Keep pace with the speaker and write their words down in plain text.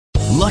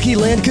Lucky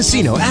Land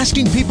Casino,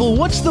 asking people,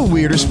 what's the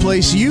weirdest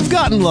place you've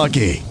gotten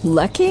lucky?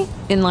 Lucky?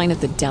 In line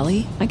at the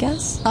deli, I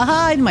guess?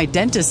 Aha, in my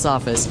dentist's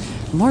office.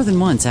 More than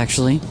once,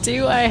 actually.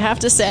 Do I have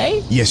to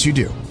say? Yes, you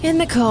do. In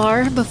the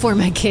car before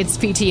my kids'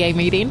 PTA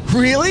meeting.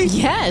 Really?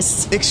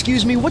 Yes.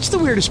 Excuse me, what's the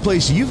weirdest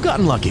place you've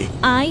gotten lucky?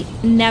 I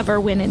never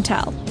win and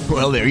tell.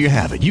 Well, there you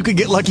have it. You can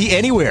get lucky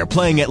anywhere,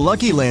 playing at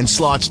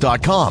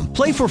LuckyLandSlots.com.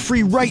 Play for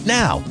free right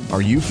now.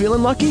 Are you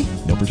feeling lucky?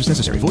 No purchase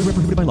necessary. Void where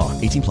prohibited by law.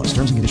 18 plus.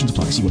 Terms and conditions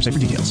apply. See website for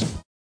details.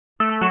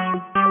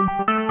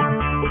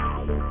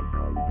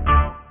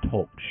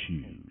 Talk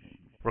shoes.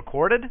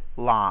 Recorded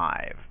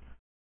live.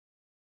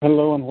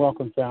 Hello and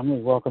welcome,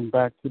 family. Welcome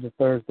back to the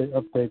Thursday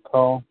update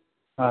call.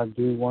 I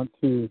do want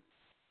to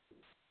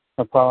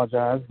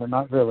apologize, but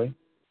not really.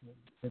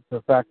 It's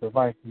a fact of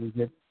life. We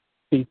get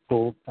teeth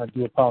pulled. I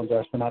do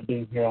apologize for not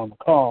being here on the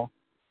call.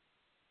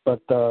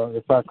 But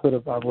if I could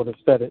have, I would have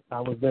said it. I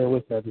was there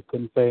with you. I just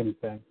couldn't say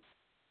anything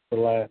for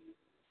the last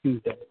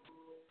Tuesday.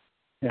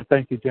 And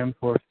thank you, Jim,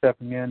 for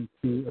stepping in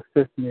to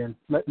assist me and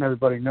letting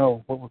everybody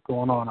know what was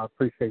going on. I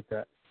appreciate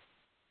that.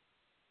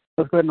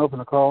 Let's go ahead and open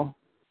the call.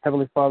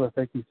 Heavenly Father,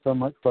 thank you so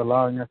much for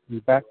allowing us to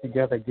be back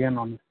together again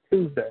on this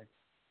Tuesday.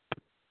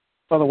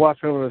 Father,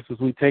 watch over us as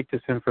we take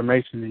this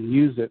information and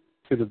use it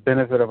to the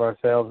benefit of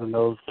ourselves and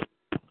those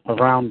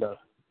around us.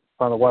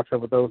 Father, watch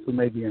over those who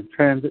may be in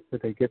transit,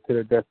 that they get to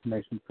their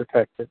destination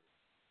protected.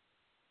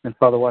 And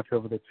Father, watch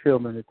over the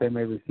children, that they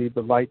may receive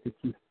the light that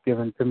you've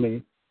given to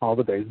me all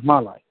the days of my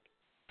life.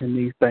 In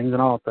these things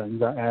and all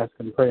things, I ask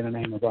and pray in the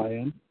name of I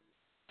am,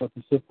 with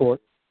the support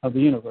of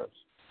the universe.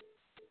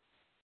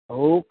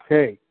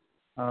 Okay.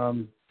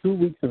 2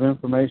 weeks of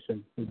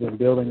information has been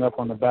building up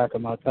on the back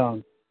of my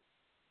tongue,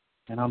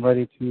 and I'm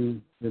ready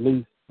to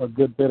release a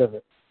good bit of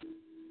it.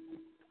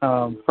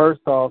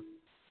 First off,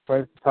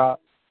 right at the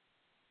top,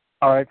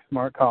 RX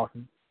Smart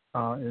Coffee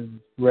is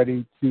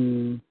ready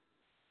to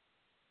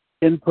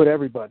input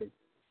everybody.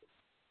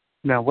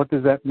 Now, what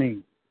does that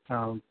mean?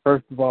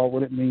 First of all,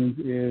 what it means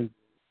is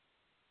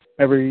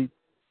everybody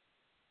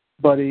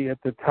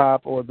at the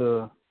top, or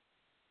the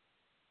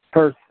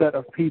first set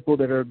of people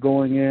that are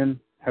going in,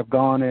 have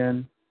gone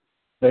in.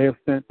 They have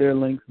sent their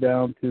links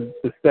down to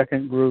the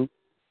second group,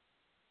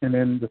 and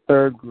then the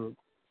third group,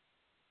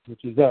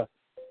 which is us.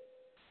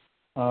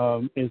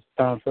 It's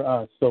time for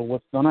us. So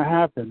what's going to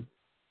happen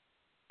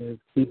is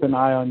keep an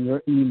eye on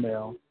your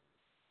email,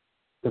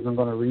 because I'm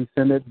going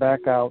to resend it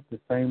back out the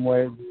same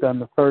way it was done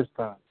the first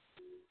time.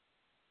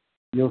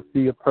 You'll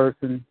see a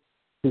person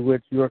to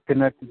which you're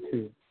connected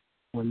to.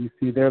 When you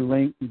see their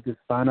link, you just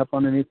sign up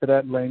underneath of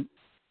that link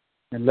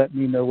and let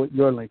me know what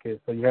your link is.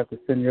 So you have to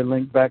send your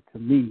link back to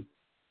me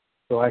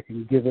so I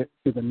can give it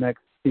to the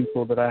next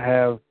people that I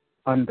have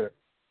under.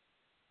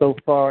 So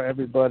far,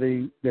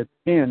 everybody that's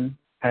in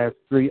has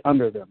 3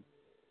 under them.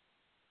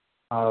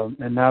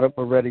 And now that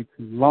we're ready to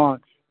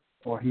launch,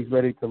 or he's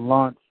ready to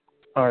launch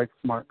RX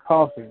Smart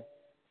Coffee,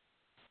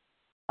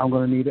 I'm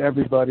going to need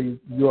everybody's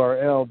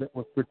URL that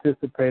was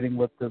participating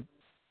with the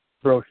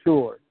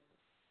brochure,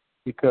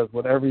 because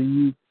whatever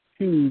you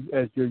choose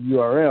as your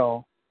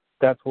URL,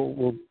 that's what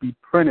will be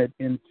printed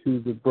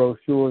into the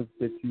brochures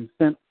that you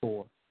sent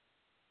for.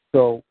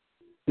 So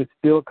it's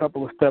still a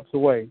couple of steps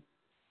away.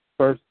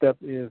 First step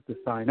is to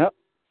sign up.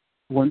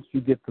 Once you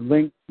get the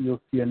link,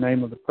 you'll see a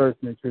name of the person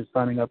that you're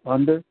signing up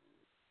under.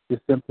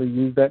 Just simply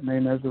use that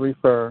name as a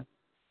refer.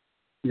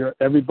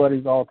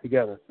 Everybody's all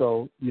together,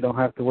 so you don't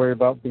have to worry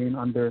about being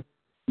under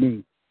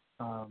me.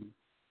 I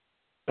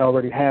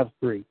already have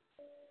 3,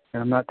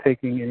 and I'm not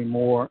taking any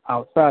more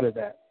outside of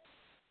that.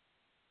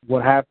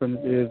 What happens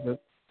is that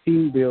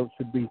team build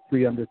should be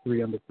 3 under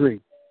 3 under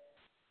 3.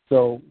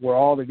 So we're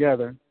all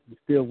together. You're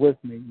still with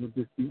me. You'll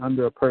just be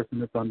under a person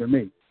that's under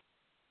me.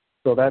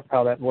 So that's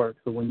how that works.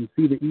 So when you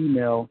see the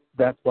email,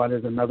 that's why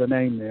there's another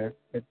name there.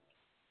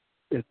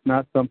 It's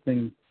not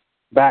something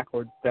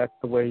backwards. That's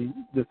the way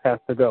this has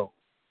to go.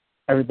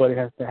 Everybody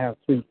has to have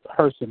 3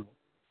 personal.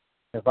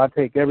 If I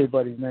take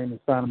everybody's name and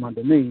sign them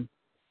under me,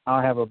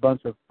 I'll have a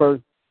bunch of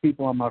first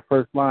people on my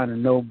first line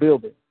and no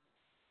building.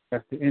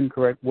 That's the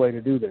incorrect way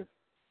to do this.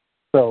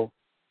 So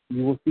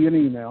you will see an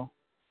email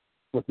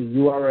with the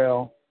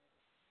URL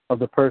of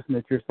the person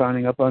that you're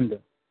signing up under.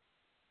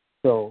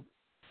 So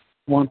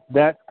once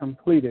that's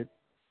completed,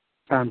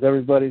 times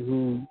everybody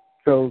who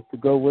chose to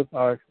go with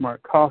our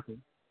Smart Coffee,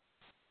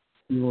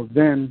 you will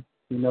then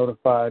be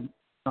notified.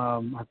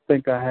 I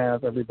think I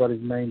have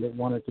everybody's name that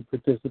wanted to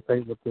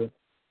participate with the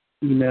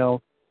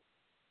email.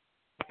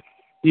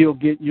 You'll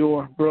get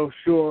your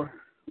brochure.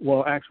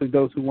 Well, actually,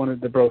 those who wanted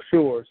the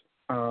brochures,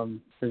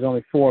 there's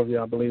only 4 of you,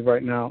 I believe,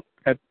 right now.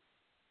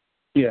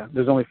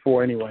 There's only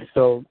 4 anyway.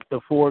 So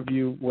the 4 of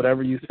you,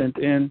 whatever you sent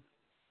in,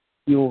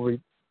 you will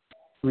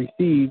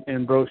receive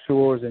in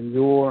brochures, and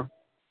your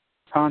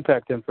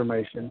contact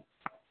information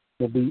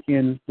will be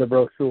in the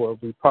brochure. Will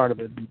be part of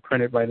it, be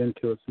printed right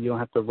into it, so you don't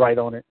have to write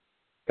on it.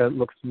 That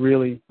looks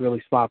really,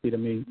 really sloppy to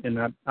me, and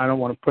I don't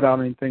want to put out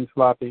anything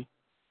sloppy.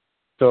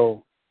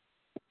 So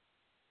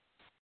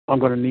I'm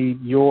going to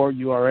need your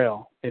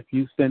URL. If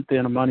you sent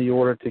in a money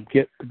order to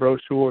get the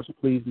brochures,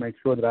 please make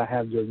sure that I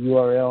have your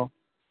URL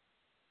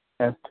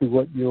as to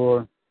what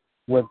your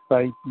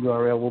website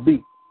URL will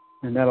be.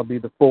 And that'll be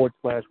the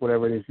 /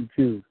 whatever it is you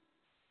choose.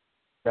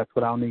 That's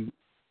what I'll need.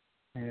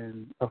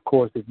 And, of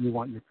course, if you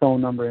want your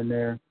phone number in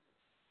there,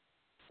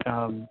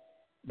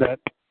 that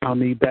I'll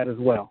need that as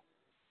well.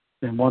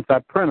 And once I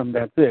print them,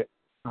 that's it.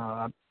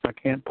 I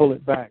can't pull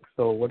it back.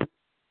 So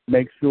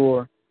make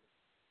sure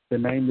the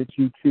name that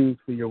you choose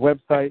for your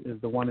website is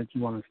the one that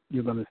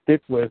you're going to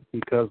stick with,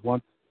 because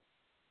once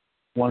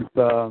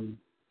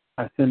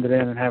I send it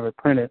in and have it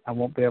printed, I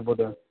won't be able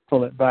to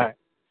pull it back.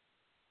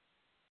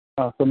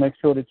 So make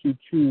sure that you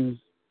choose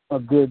a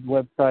good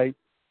website,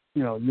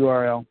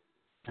 URL,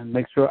 and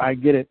make sure I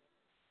get it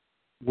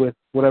with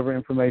whatever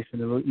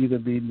information. It will either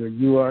be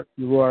your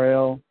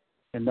URL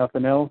and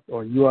nothing else,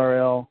 or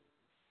URL,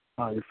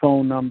 your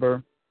phone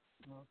number,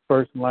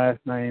 first and last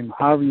name,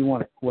 however you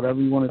want it, whatever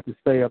you want it to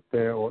say up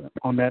there or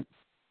on that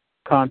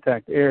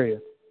contact area,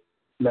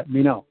 let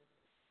me know.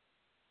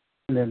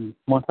 And then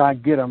once I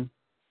get them,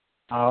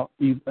 I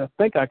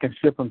think I can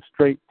ship them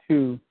straight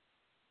to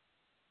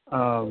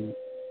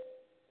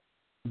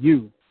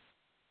you,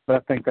 but I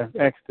think that's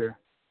extra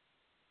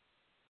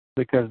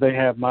because they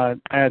have my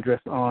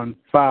address on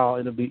file.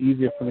 It'll be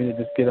easier for me to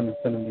just get them and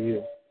send them to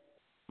you.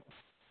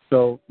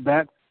 So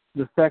that's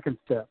the second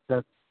step.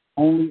 That's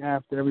only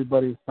after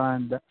everybody's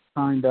signed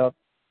up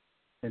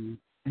and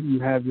you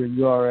have your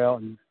URL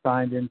and you've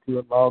signed into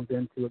it, logged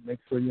into it, make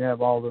sure you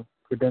have all the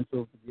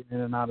credentials to get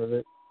in and out of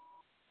it.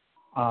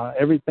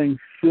 Everything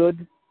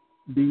should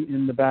be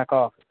in the back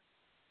office.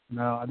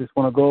 Now, I just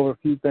want to go over a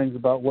few things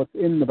about what's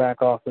in the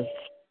back office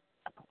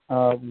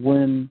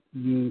when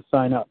you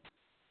sign up.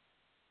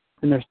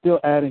 And they're still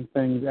adding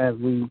things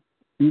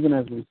even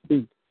as we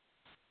speak.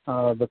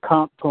 The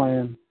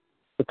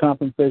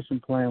compensation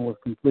plan was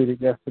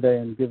completed yesterday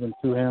and given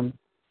to him.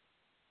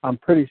 I'm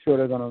pretty sure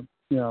they're going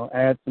to,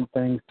 add some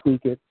things,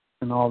 tweak it,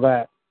 and all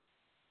that.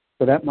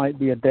 So that might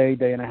be a day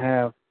and a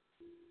half.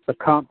 The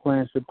comp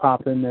plan should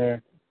pop in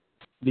there.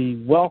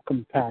 The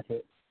welcome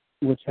packet,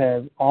 which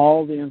has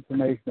all the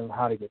information of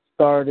how to get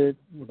started,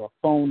 the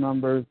phone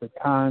numbers, the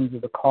times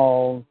of the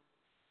calls,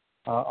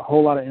 a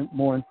whole lot of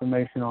more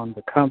information on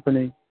the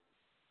company,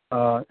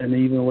 and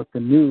even with the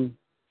new,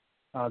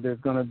 there's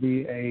going to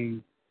be a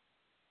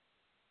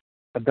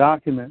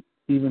document,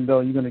 even though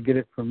you're going to get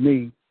it from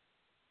me,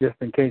 just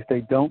in case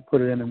they don't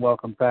put it in the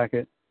welcome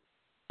packet.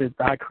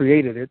 I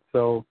created it,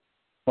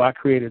 I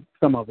created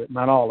some of it,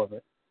 not all of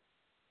it.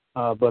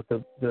 But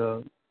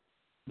the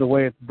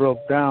way it's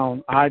broke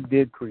down, I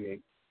did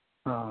create,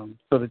 so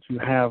that you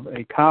have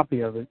a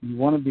copy of it. You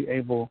want to be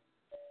able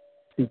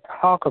to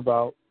talk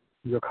about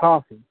your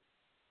coffee,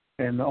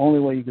 and the only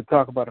way you can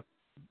talk about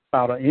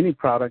any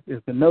product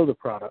is to know the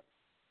product.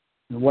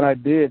 And what I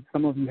did,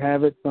 some of you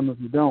have it, some of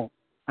you don't.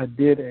 I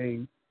did a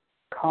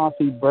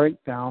coffee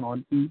breakdown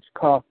on each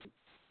coffee,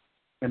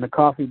 and the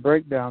coffee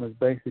breakdown is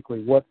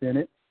basically what's in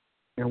it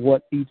and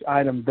what each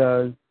item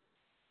does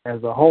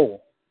as a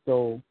whole.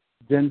 So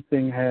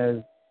ginseng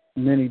has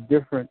many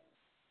different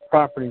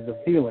properties of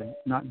healing,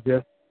 not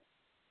just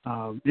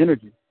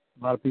energy.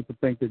 A lot of people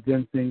think that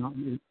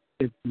ginseng,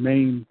 its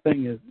main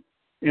thing is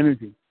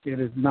energy. It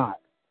is not.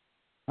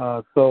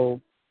 So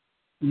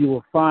you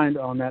will find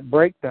on that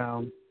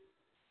breakdown,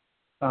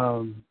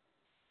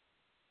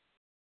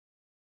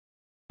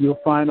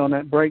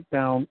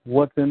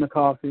 what's in the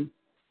coffee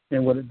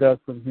and what it does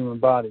for the human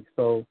body.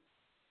 So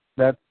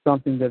that's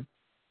something that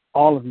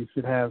all of you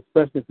should have,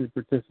 especially if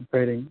you're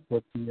participating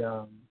with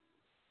the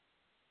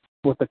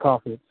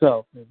coffee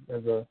itself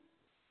as a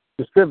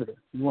distributor.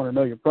 You want to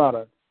know your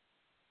product.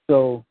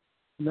 So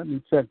let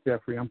me check,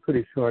 Jeffrey. I'm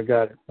pretty sure I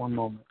got it. One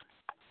moment.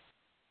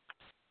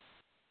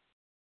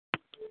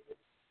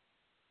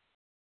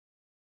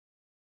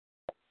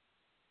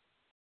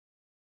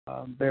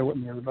 Bear with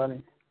me,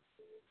 everybody.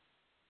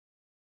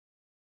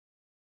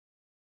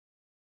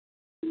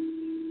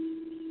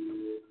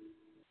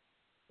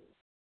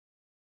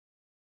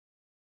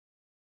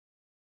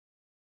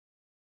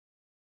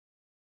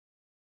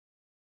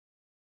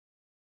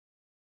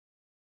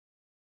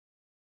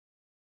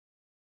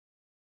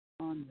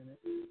 One minute.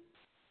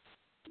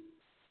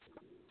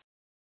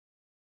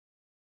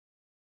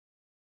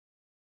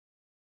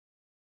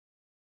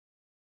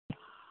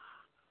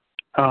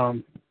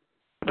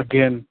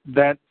 Again,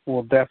 that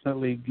will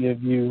definitely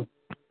give you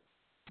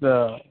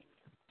the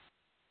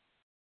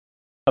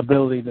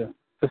ability to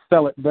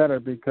sell it better,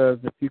 because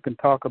if you can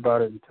talk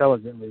about it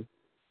intelligently,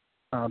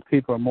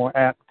 people are more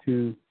apt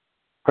to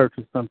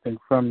purchase something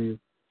from you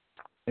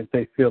if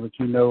they feel that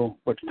you know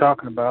what you're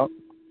talking about,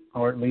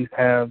 or at least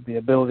have the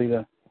ability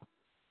to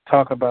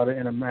talk about it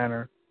in a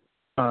manner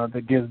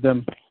that gives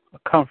them a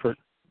comfort.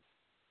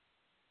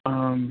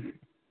 Hang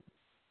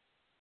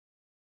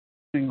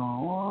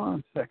on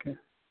one second.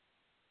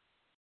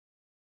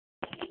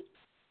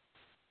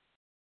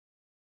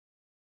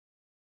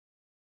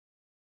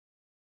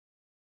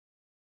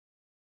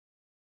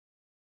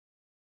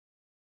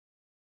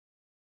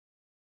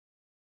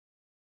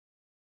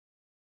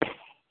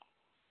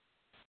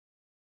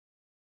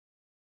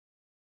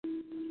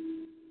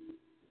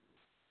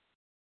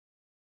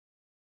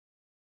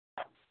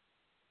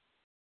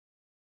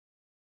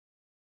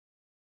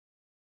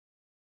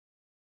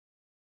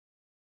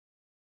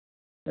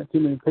 Got too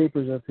many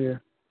papers up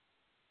here.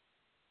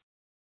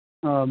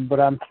 But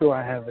I'm sure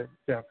I have it,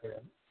 Jeffrey.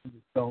 I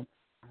just don't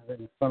have it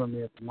in front of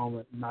me at the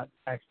moment. I'm not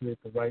actually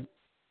at the right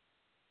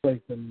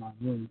place in my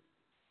room.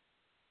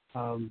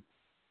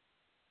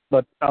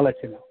 But I'll let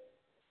you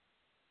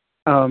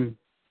know.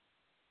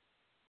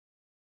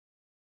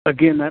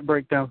 Again, that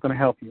breakdown is going to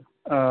help you.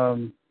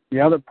 The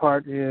other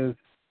part is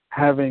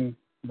having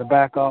the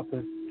back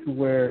office to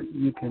where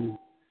you can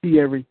see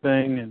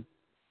everything, and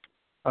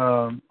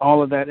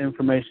all of that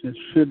information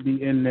should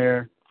be in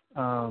there,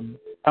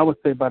 I would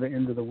say by the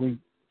end of the week.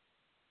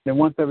 Then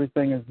once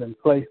everything has been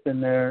placed in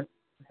there,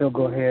 he'll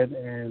go ahead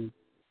and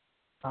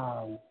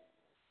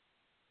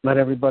let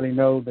everybody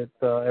know that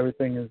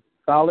everything is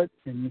solid,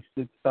 and you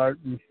should start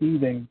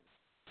receiving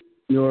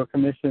your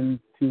commission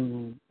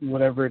to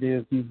whatever it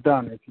is you've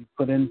done. If you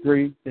put in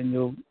 3, then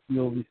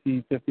you'll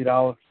receive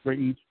 $50 for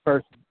each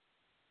person.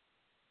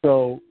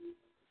 So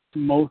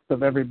most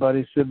of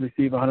everybody should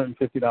receive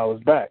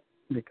 $150 back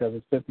because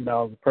it's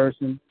 $50 a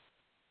person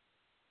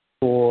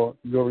for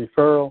your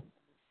referral,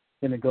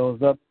 and it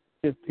goes up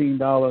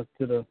 $15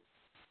 to the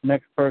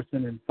next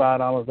person and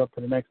 $5 up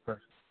to the next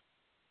person.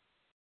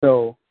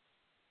 So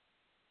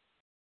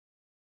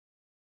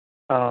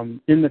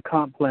in the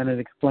comp plan, it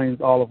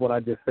explains all of what I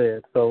just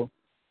said. So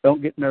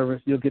don't get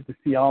nervous. You'll get to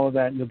see all of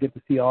that, and you'll get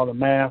to see all the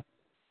math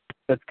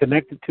that's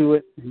connected to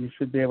it, and you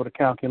should be able to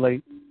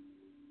calculate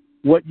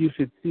what you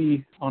should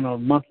see on a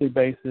monthly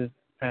basis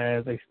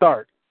as a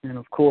start. And,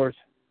 of course,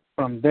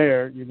 from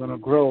there, you're going to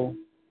grow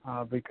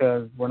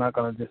because we're not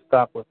going to just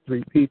stop with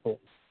 3 people.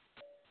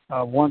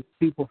 Once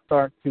people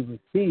start to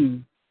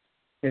receive,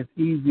 it's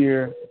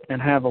easier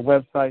and have a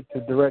website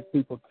to direct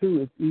people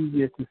to. It's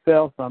easier to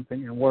sell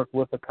something and work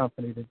with a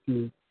company that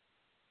you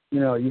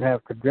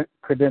have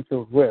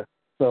credentials with.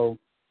 So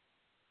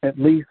at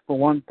least for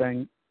one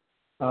thing,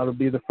 it'll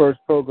be the first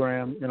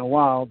program in a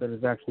while that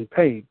is actually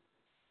paid.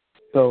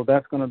 So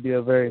that's going to be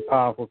a very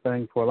powerful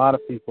thing for a lot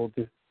of people.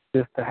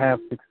 Just to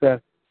have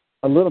success,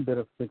 a little bit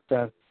of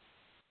success,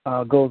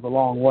 goes a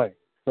long way.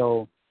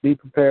 So be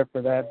prepared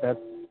for that.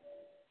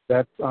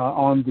 That's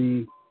on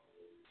the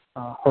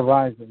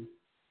horizon.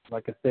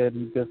 Like I said,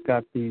 we just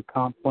got the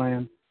comp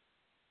plan.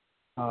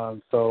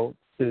 So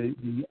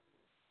the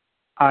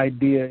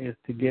idea is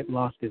to get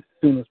launched as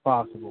soon as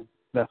possible.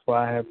 That's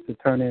why I have to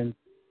turn in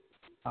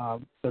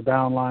the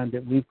downline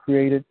that we've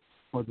created,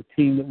 or the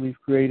team that we've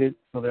created,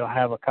 so they'll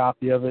have a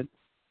copy of it.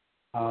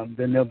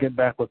 Then they'll get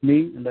back with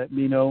me and let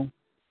me know.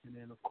 And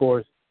then, of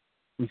course,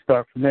 we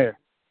start from there.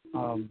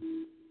 When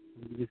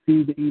you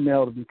receive the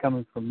email, it'll be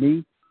coming from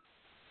me.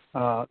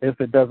 If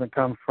it doesn't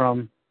come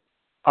from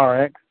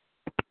RX,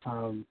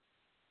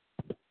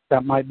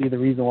 that might be the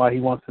reason why he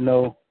wants to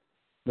know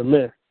the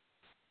list,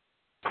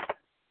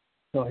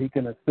 so he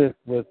can assist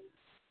with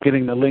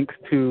getting the links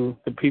to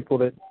the people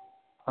that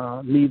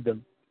need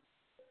them.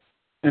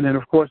 And then,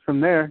 of course,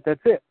 from there, that's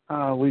it.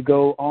 We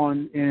go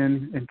on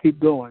in and keep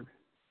going.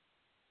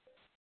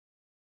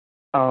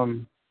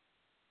 Hello,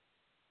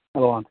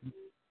 Auntie.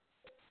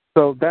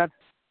 So that's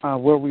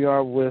where we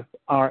are with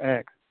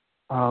RX.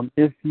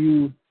 If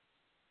you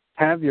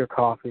have your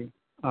coffee,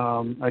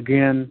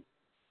 again,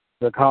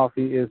 the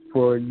coffee is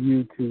for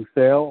you to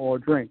sell or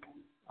drink,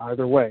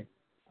 either way.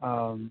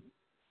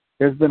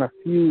 There's been a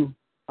few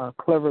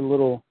clever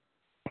little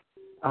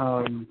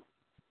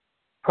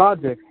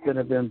projects that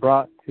have been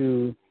brought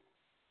to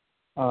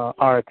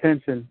our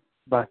attention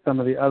by some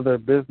of the other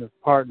business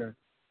partners.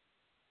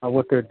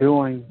 What they're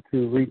doing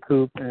to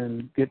recoup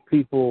and get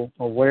people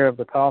aware of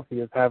the coffee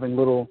is having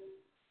little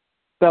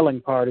selling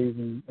parties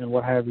and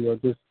what have you, or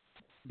just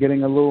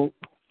getting a little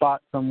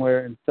spot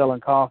somewhere and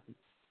selling coffee.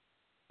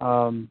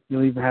 You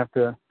don't even have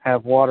to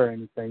have water or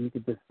anything. You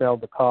could just sell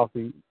the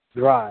coffee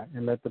dry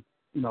and let the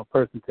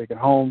person take it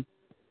home.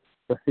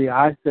 But see,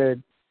 I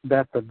said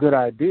that's a good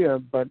idea,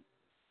 but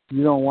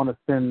you don't want to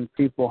send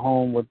people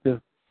home with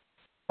just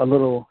a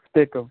little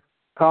stick of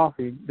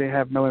coffee. They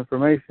have no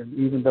information.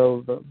 Even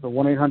though the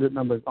 1-800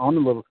 number is on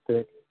the little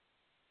stick,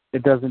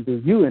 it doesn't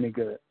do you any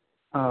good.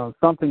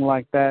 Something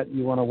like that,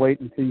 you want to wait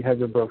until you have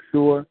your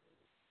brochure.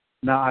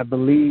 Now, I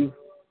believe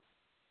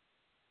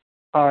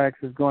RX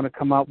is going to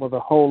come up with a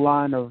whole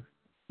line of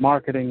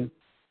marketing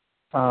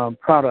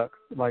products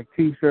like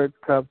T-shirts,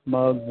 cups,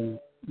 mugs, and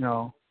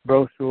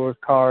brochures,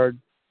 cards,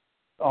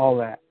 all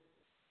that.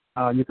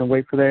 You can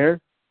wait for theirs,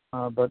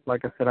 but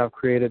like I said, I've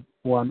created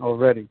one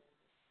already.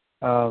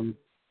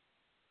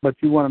 But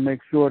you want to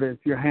make sure that if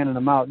you're handing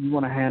them out, you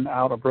want to hand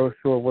out a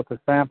brochure with a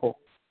sample.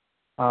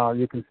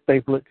 You can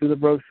staple it to the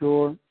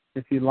brochure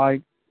if you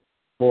like,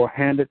 or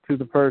hand it to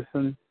the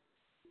person,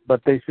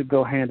 but they should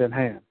go hand in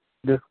hand.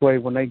 This way,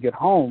 when they get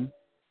home,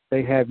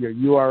 they have your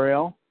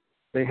URL,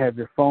 they have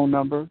your phone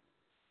number,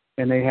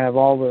 and they have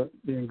all the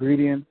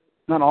ingredients.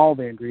 Not all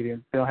the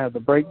ingredients. They'll have the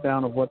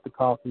breakdown of what the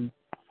coffees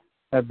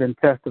have been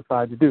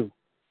testified to do.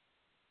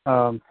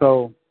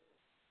 So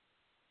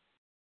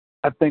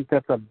I think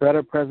that's a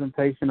better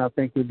presentation. I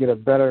think you get a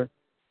better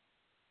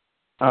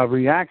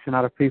reaction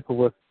out of people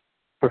with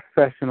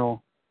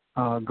professional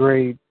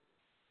grade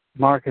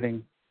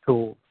marketing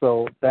tool.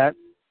 So that's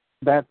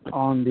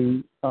on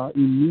the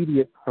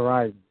immediate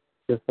horizon,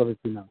 just so that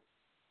you know.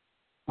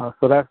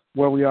 So that's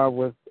where we are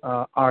with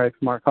RX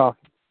Smart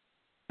Coffee.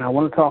 Now, I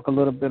want to talk a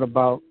little bit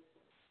about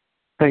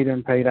paid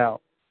in, paid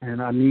out.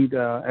 And I need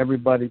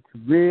everybody to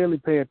really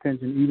pay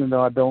attention, even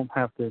though I don't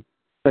have to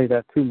say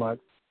that too much,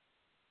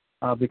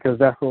 because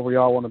that's where we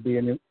all want to be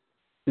in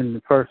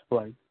the first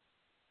place.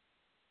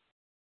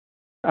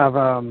 I've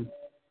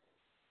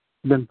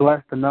been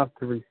blessed enough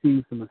to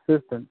receive some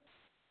assistance,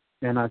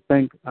 and I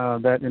thank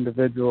that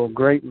individual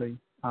greatly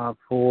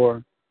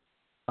for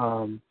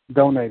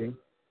donating,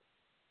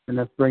 and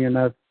that's bringing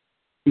us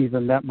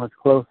even that much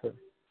closer.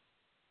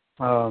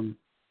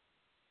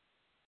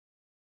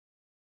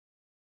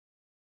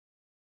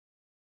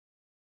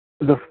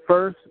 The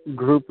first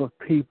group of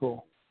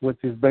people, which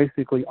is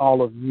basically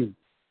all of you,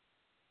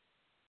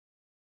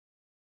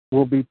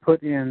 will be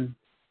put in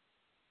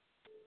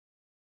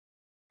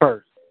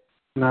first.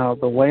 Now,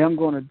 the way I'm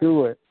going to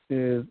do it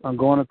is I'm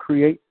going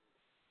to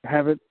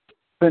have it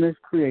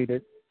finished,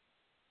 created,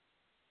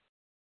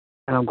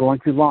 and I'm going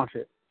to launch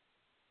it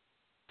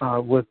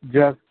with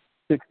just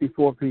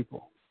 64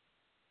 people,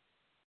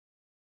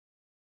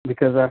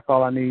 because that's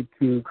all I need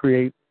to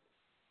create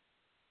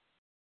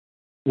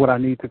what I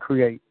need to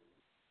create.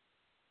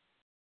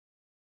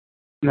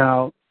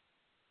 Now,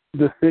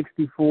 the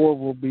 64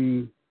 will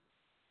be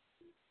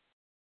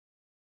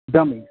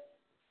dummies,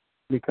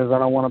 because I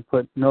don't want to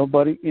put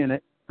nobody in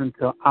it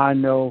until I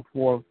know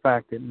for a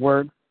fact it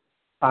works.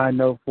 I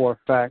know for a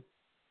fact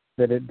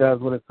that it does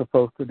what it's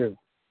supposed to do.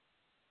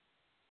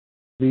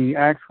 The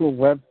actual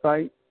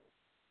website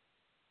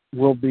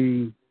will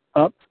be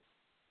up,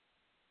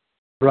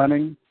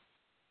 running,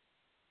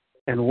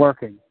 and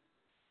working.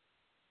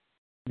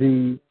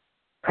 The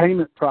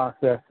payment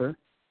processor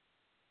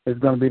is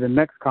going to be the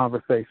next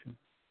conversation.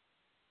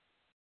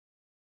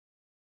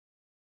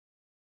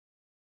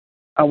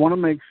 I want to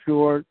make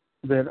sure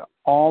that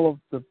all of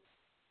the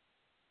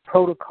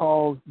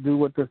protocols do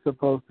what they're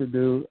supposed to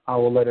do. I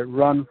will let it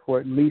run for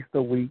at least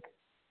a week.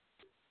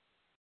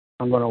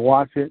 I'm going to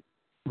watch it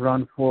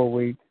run for a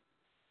week.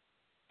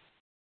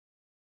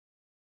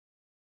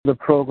 The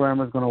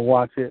programmer is going to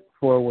watch it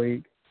for a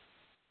week.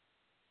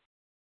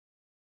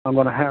 I'm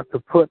going to have to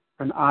put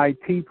an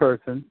IT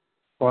person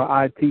or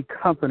IT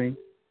company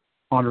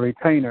on a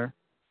retainer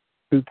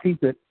to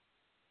keep it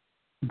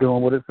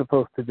doing what it's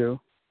supposed to do.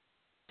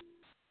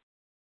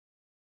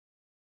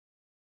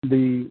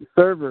 The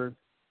servers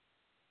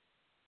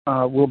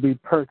will be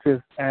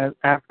purchased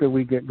after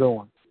we get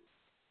going.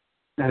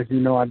 As you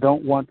know, I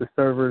don't want the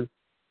servers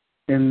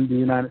in the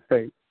United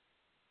States.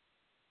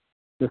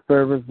 The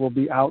servers will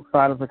be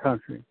outside of the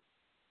country.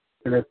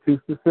 And there's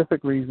two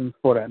specific reasons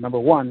for that. Number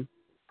one,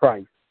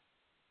 price.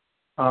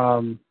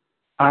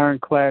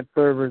 Ironclad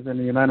servers in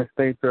the United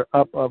States are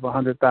up of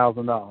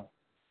 $100,000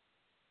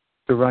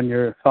 to run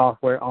your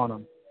software on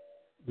them,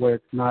 where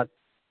it's not,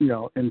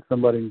 in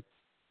somebody's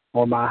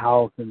or my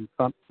house, and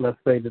let's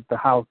say that the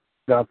house,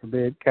 God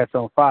forbid, catch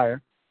on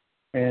fire,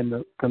 and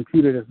the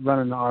computer that's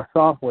running our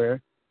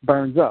software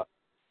burns up.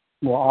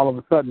 Well, all of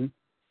a sudden,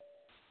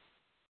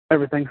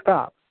 everything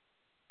stops,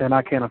 and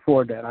I can't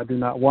afford that. I do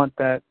not want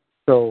that.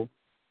 So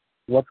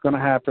what's going to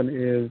happen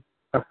is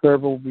a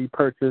server will be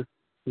purchased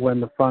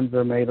when the funds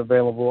are made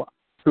available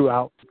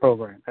throughout the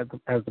program.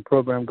 As the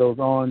program goes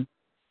on,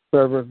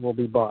 servers will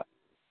be bought.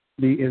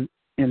 The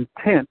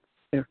intent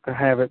is to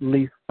have at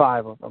least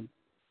 5 of them.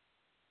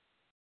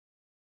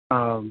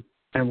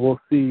 And we'll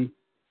see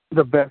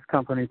the best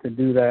company to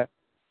do that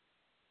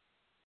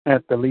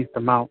at the least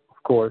amount,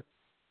 of course,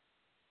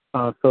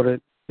 so that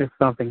if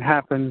something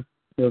happens,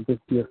 there'll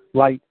just be a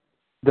slight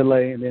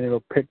delay, and then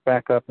it'll pick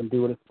back up and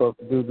do what it's supposed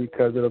to do,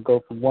 because it'll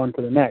go from one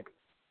to the next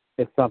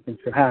if something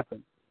should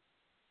happen.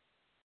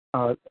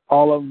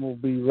 All of them will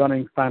be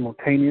running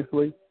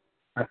simultaneously.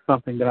 That's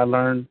something that I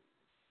learned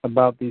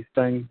about these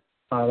things.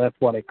 That's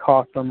why they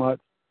cost so much.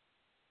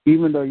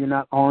 Even though you're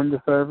not on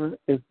the server,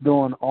 it's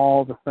doing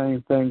all the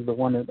same things the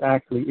one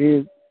that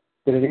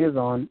it is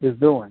on is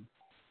doing.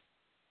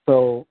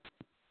 So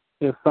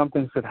if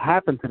something should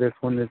happen to this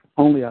one, there's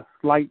only a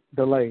slight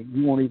delay.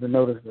 You won't even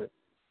notice it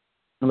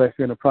unless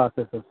you're in the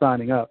process of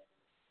signing up.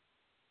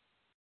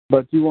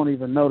 But you won't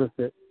even notice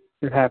it.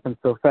 It happens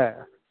so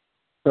fast.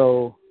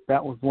 So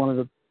that was one of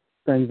the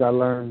things I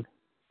learned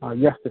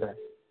yesterday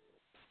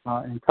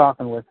in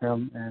talking with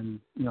him,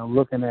 and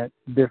looking at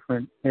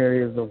different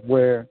areas of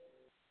where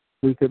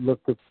we could look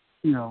to,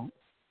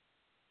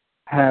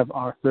 have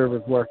our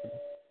servers working.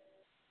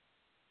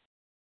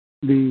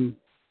 The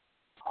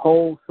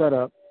whole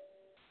setup,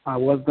 I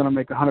was going to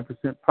make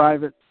 100%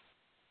 private,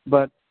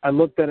 but I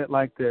looked at it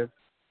like this.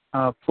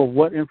 For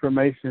what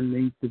information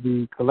needs to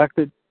be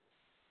collected,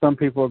 some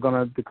people are going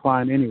to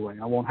decline anyway.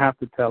 I won't have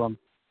to tell them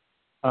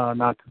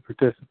not to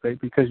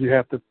participate, because you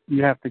have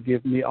to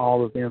give me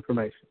all of the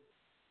information.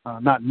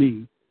 Not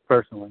me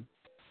personally,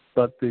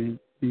 but the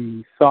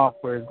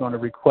software is going to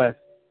request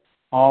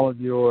all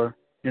of your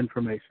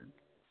information.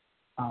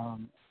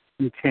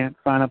 You can't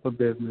sign up a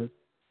business.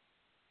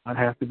 I'd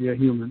have to be a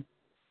human.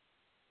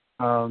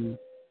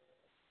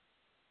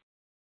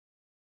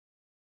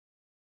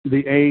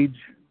 The age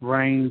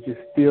range is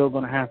still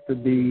going to have to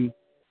be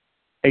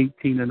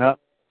 18 and up.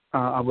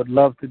 I would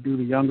love to do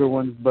the younger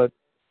ones, but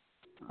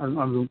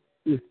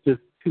it's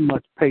just too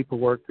much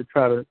paperwork to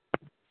try to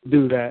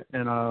do that,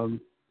 and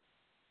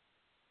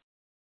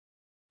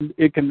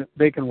they can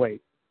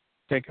wait.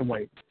 They can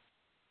wait.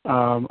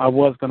 I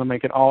was going to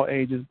make it all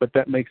ages, but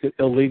that makes it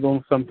illegal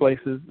in some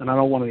places, and I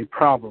don't want any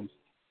problems.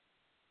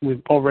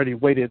 We've already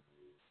waited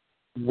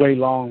way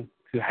long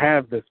to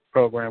have this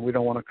program. We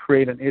don't want to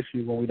create an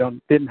issue when we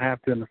didn't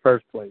have to in the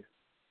first place.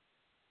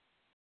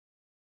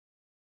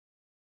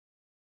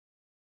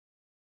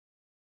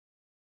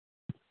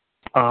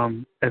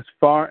 As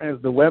far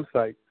as the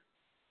website,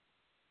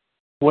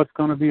 what's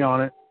going to be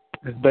on it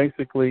is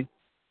basically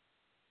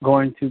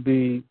going to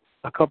be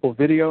a couple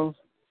videos,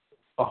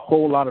 a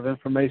whole lot of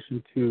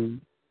information to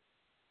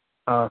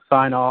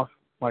sign off,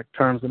 like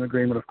terms and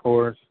agreement, of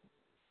course.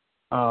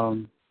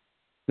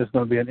 There's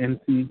going to be an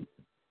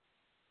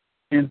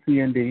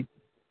NCND,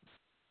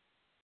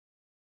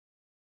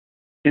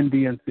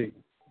 NDNC,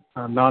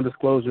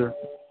 non-disclosure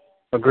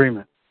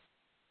agreement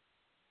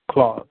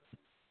clause.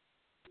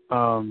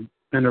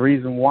 And the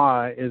reason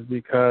why is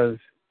because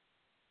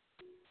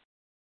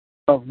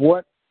of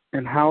what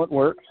and how it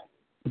works.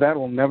 That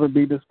will never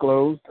be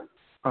disclosed.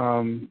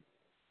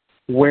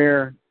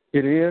 Where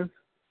it is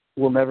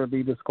will never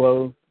be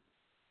disclosed,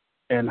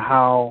 and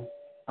how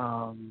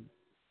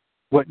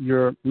what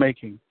you're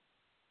making.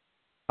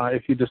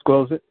 If you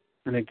disclose it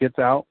and it gets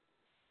out,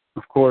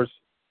 of course,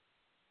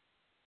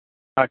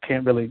 I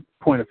can't really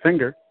point a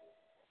finger,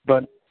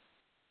 but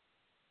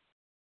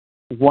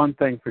one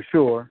thing for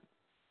sure,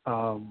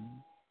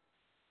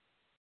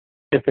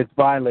 if it's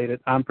violated,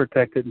 I'm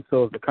protected and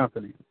so is the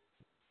company.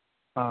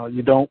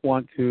 You don't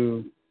want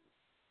to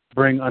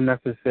bring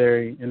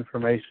unnecessary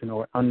information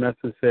or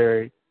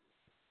unnecessary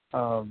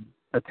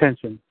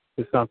attention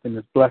to something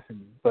that's blessing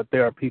you. But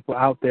there are people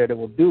out there that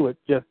will do it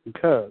just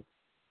because.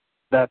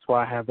 That's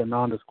why I have the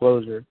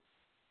non-disclosure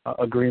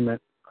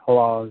agreement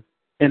clause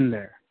in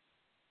there.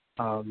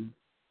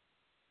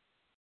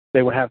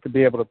 They would have to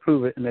be able to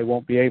prove it, and they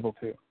won't be able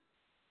to.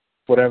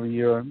 Whatever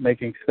you're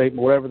making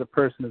statement, whatever the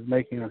person is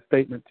making a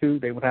statement to,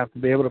 they would have to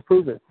be able to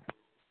prove it,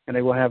 and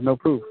they will have no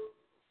proof.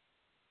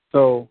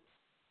 So,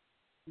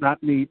 no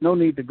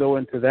need to go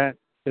into that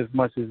as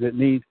much as it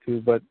needs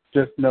to, but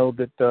just know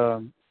that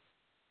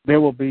there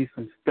will be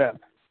some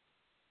steps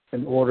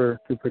in order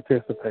to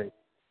participate.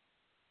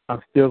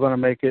 I'm still going to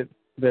make it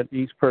that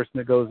each person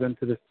that goes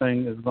into this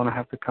thing is going to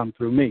have to come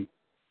through me.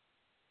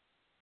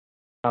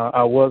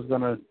 I was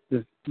going to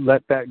just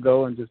let that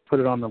go and just put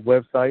it on the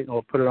website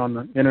or put it on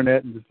the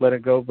internet and just let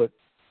it go, but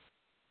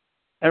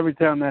every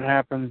time that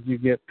happens, you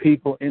get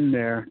people in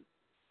there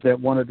that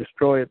want to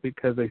destroy it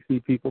because they see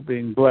people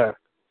being blessed.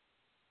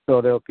 So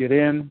they'll get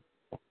in,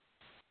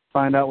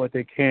 find out what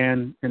they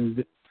can,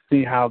 and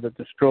see how to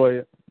destroy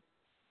it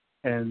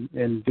and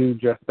do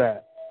just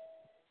that.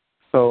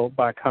 So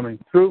by coming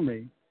through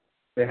me,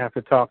 they have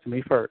to talk to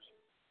me first.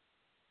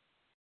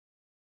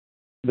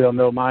 They'll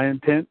know my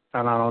intent,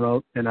 and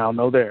I'll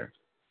know theirs.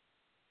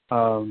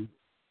 In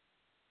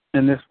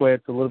this way,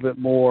 it's a little bit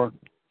more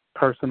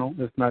personal.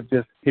 It's not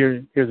just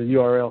here's a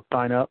URL,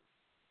 sign up,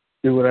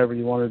 do whatever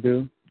you want to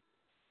do.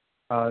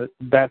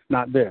 That's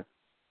not this.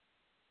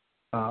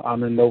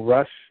 I'm in no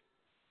rush.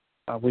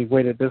 We've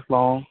waited this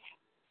long,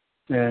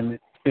 and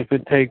if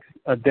it takes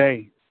a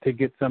day to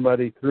get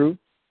somebody through,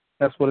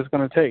 that's what it's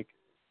going to take.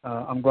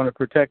 I'm going to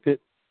protect it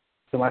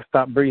till I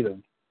stop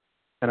breathing,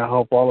 and I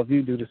hope all of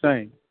you do the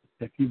same.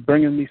 If you're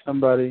bringing me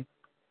somebody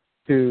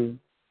to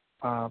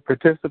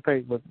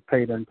participate with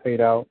paid in, paid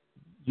out,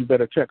 you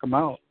better check them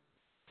out.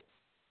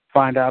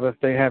 Find out if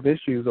they have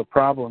issues or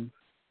problems.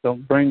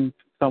 Don't bring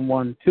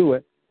someone to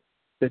it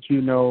that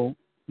you know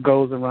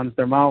goes and runs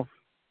their mouth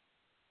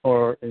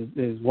or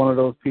is one of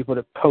those people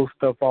that post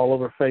stuff all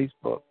over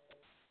Facebook.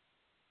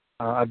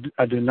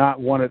 I do not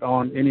want it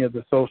on any of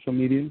the social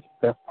medias.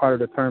 That's part of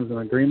the terms and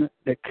agreement.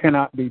 It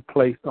cannot be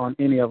placed on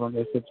any of them.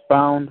 If it's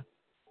found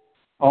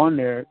on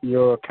there,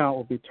 your account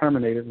will be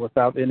terminated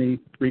without any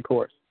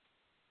recourse.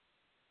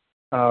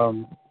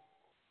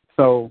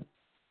 So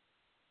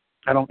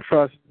I don't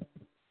trust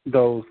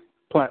those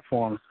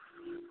platforms.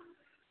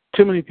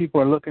 Too many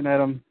people are looking at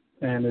them,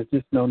 and there's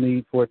just no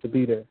need for it to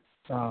be there.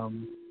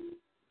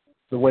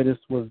 The way this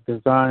was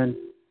designed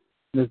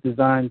is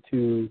designed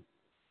to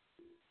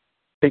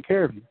take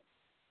care of you.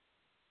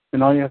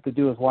 And all you have to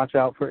do is watch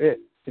out for it.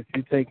 If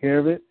you take care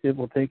of it, it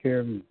will take care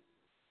of you.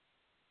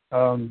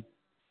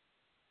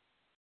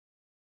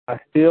 I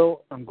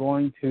still am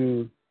going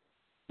to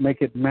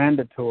make it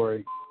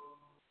mandatory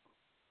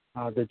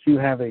that you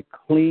have a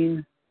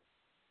clean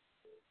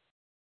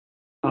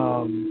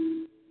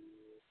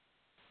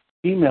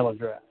email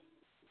address,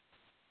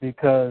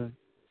 because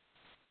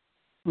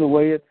the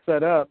way it's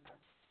set up,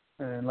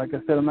 and like I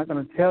said, I'm not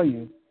going to tell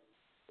you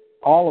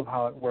all of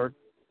how it works,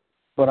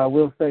 but I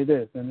will say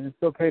this, and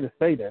it's okay to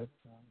say this.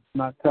 I'm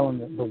not telling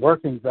the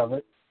workings of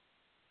it.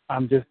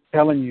 I'm just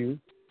telling you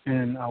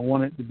and I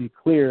want it to be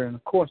clear, and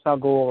of course I'll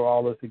go over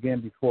all this again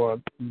before,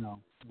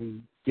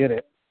 we get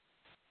it,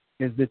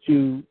 is that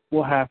you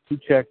will have to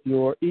check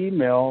your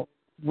email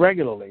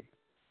regularly.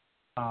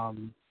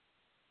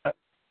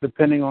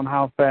 Depending on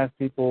how fast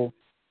people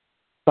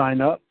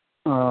sign up,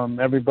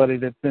 everybody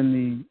that's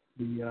in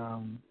the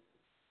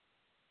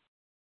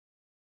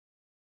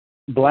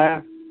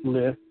blast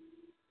list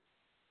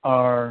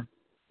are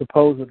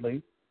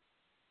supposedly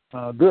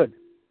good.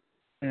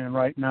 And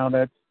right now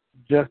that's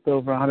just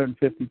over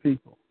 150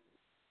 people.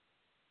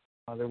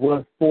 There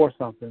was 4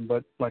 something,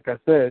 but like I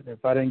said,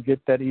 if I didn't get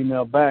that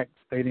email back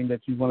stating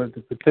that you wanted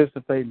to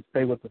participate and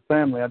stay with the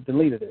family, I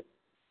deleted it.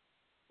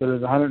 So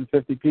there's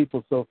 150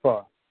 people so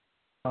far.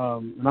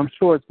 And I'm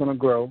sure it's going to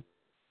grow.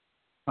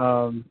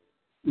 And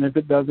if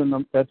it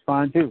doesn't, that's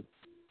fine too.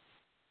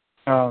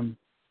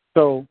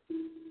 So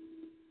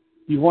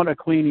you want a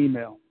clean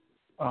email.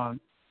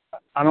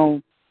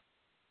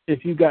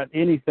 If you got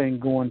anything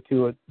going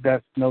to it,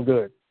 that's no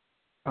good.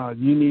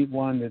 You need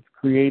one that's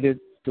created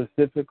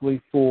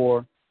specifically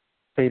for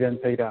paid in,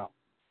 paid out.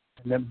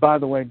 And then, by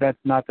the way, that's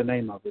not the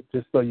name of it,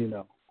 just so you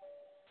know.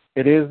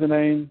 It is the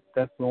name,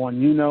 that's the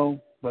one you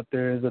know, but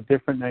there is a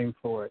different name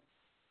for it.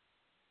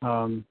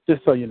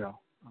 Just so you know.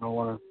 I don't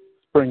want to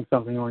spring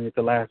something on you at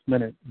the last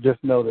minute.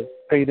 Just know that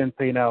paid in,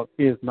 paid out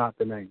is not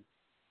the name.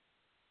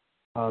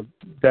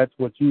 That's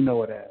what you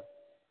know it as.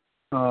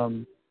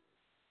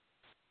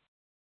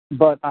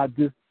 But I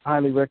just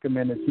highly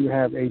recommend that you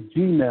have a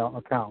Gmail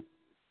account.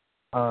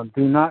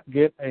 Do not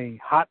get a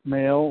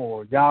Hotmail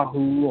or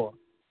Yahoo or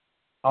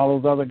all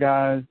those other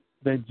guys.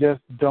 They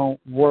just don't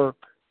work.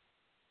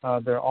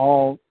 They're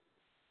all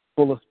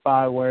full of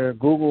spyware.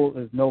 Google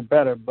is no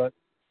better, but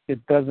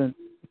it doesn't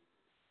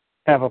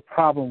have a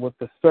problem with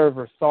the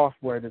server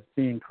software that's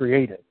being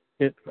created.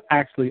 It's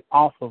actually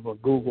off of a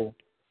Google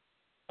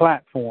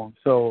platform.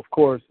 So, of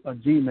course, a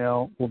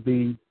Gmail will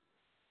be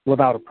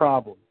without a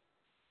problem.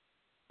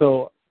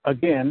 So,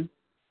 again,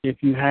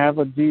 if you have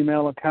a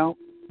Gmail account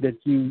that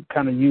you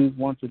kind of use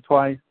once or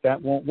twice,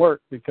 that won't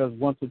work, because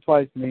once or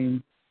twice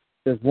means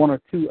there's 1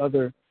 or 2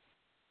 other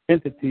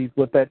entities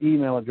with that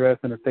email address,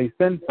 and if they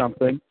send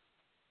something,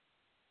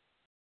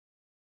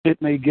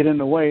 it may get in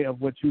the way of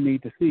what you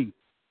need to see.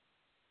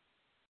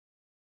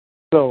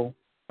 So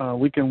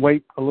we can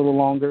wait a little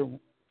longer,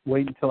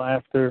 wait until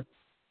after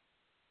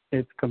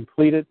it's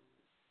completed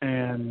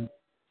and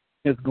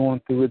it's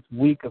going through its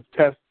week of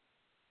test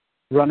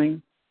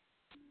running.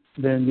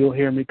 Then you'll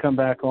hear me come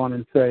back on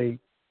and say,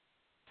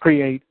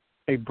 create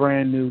a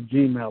brand new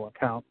Gmail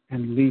account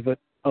and leave it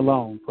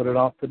alone. Put it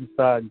off to the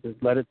side and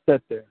just let it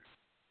sit there.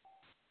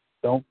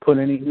 Don't put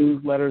any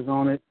newsletters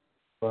on it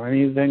or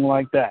anything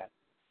like that.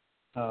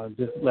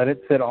 Just let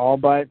it sit all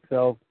by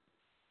itself,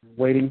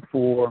 waiting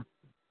for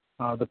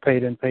the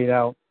paid in, paid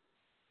out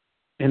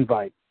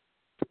invite.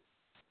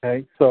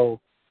 Okay, so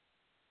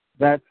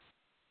that's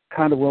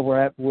kind of where we're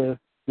at with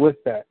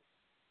that.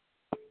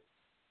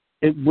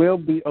 It will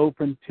be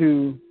open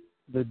to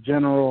the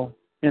general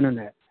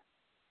internet,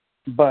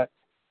 but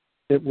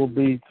it will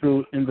be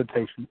through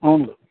invitation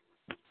only.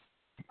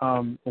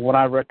 What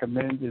I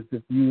recommend is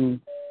if you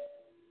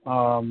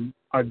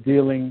are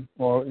dealing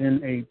or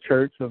in a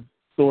church of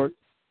sorts,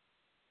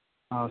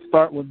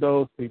 start with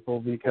those people,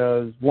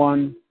 because,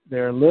 one,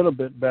 they're a little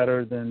bit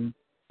better than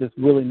just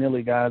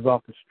willy-nilly guys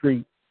off the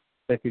street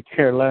that could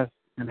care less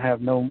and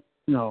have no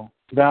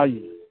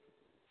value.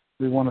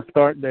 We want to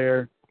start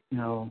there.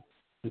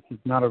 This is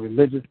not a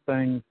religious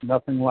thing,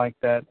 nothing like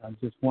that. I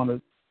just want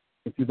to,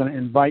 if you're going to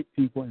invite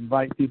people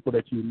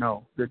that you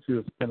know, that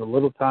you'll spend a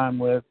little time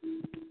with.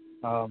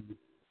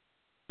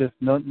 Just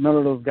none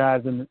of those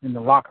guys in the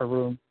locker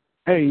room.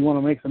 Hey, you want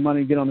to make some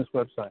money? Get on this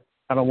website.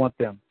 I don't want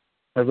them.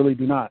 I really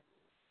do not.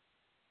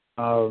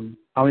 I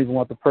don't even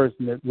want the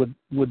person that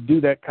would do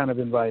that kind of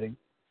inviting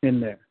in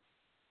there,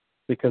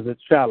 because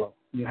it's shallow.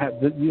 You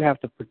have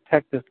to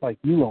protect this like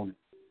you own it.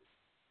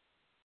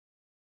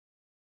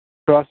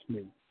 Trust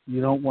me,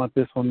 you don't want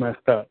this one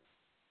messed up.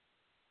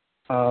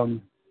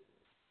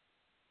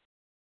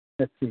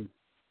 Let's see.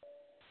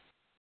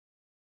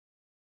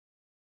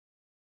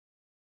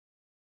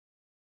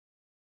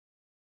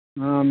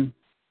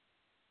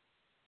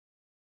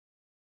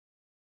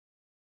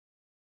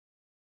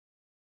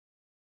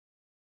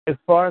 As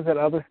far as that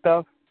other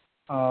stuff,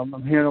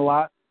 I'm hearing a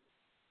lot.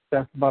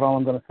 That's about all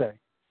I'm going to say.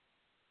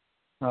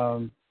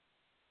 Not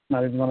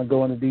even going to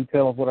go into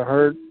detail of what I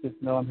heard.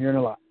 Just know I'm hearing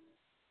a lot.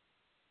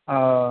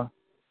 I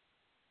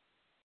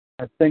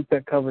think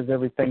that covers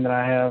everything that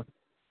I have.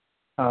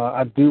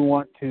 I do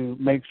want to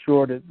make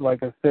sure that,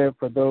 like I said,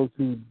 for those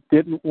who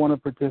didn't want to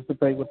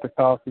participate with the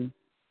coffee,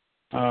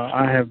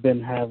 I have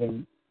been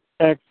having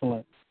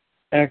excellent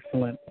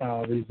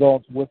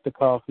results with the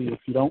coffee. If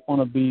you don't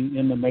want to be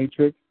in the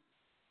matrix,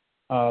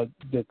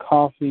 the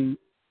coffee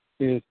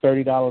is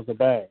 $30 a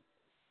bag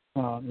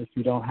if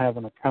you don't have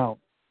an account.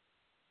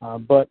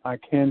 But I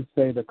can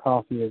say the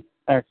coffee is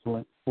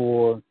excellent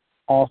for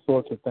all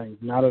sorts of things.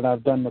 Now that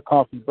I've done the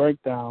coffee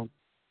breakdown,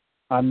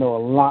 I know a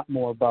lot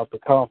more about the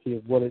coffee,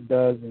 of what it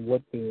does and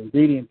what the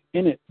ingredients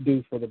in it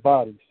do for the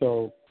body.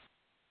 So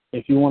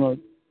if you want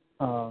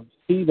to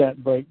see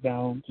that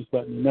breakdown, just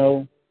let me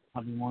know.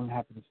 I'll be more than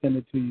happy to send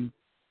it to you.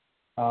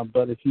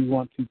 But if you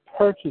want to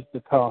purchase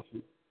the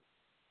coffee,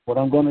 what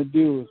I'm going to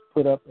do is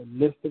put up a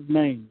list of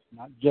names,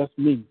 not just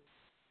me,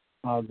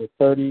 the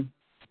 30,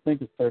 I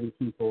think it's 30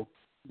 people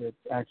that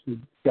actually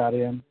got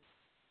in.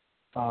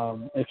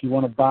 If you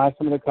want to buy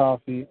some of the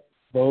coffee,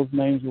 those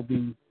names will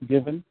be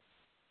given,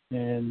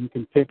 and you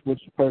can pick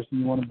which person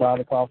you want to buy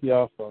the coffee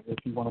off of if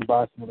you want to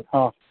buy some of the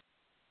coffee.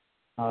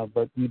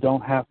 But you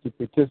don't have to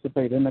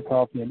participate in the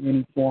coffee in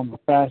any form or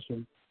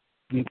fashion,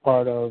 be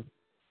part of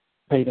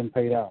paid in,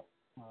 paid out.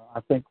 I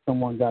think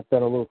someone got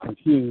that a little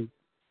confused,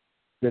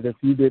 that if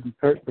you didn't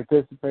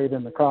participate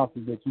in the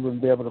coffee, that you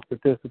wouldn't be able to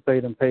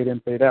participate in paid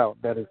in, paid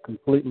out. That is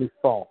completely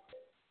false.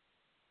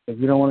 If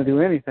you don't want to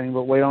do anything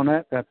but wait on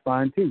that, that's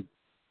fine too.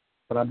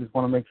 But I just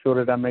want to make sure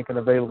that I make it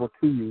available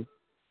to you,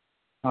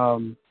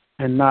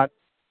 and not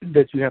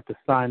that you have to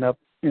sign up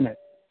in it.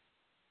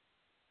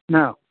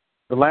 Now,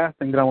 the last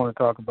thing that I want to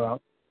talk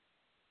about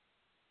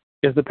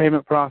is the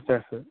payment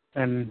processor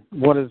and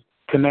what is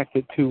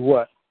connected to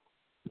what.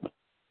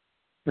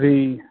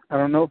 I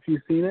don't know if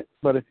you've seen it,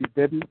 but if you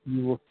didn't,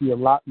 you will see a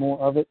lot more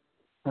of it.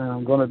 And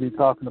I'm going to be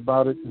talking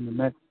about it in the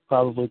next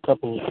probably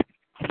couple of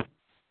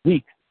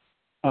weeks.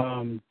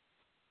 The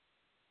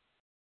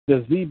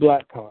Z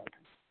Black Card.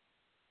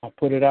 I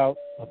put it out.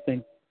 I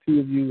think 2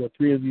 of you or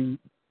 3 of you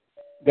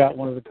got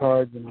one of the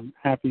cards, and I'm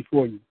happy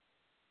for you.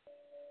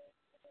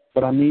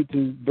 But I need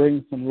to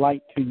bring some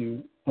light to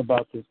you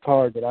about this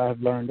card that I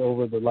have learned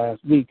over the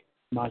last week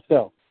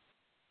myself.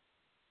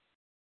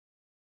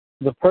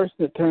 The person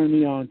that turned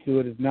me on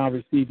to it is now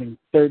receiving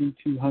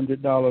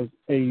 $3,200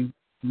 a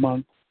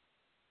month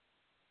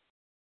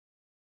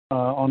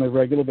on a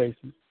regular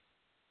basis,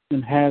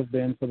 and has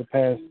been for the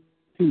past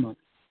 2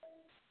 months.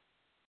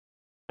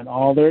 And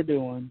all they're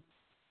doing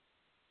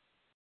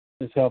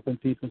is helping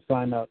people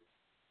sign up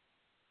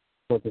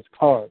for this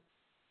card.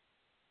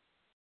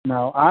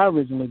 Now, I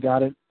originally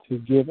got it to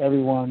give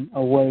everyone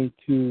a way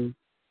to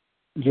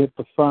get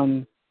the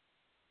funds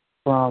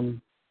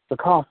from the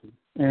coffee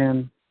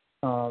and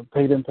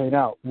paid in, paid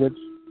out, which,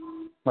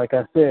 like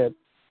I said,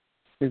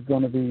 is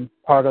going to be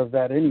part of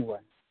that anyway,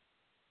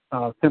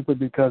 simply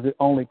because it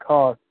only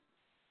costs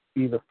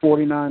either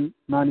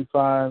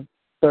 $49.95,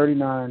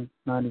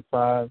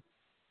 $39.95,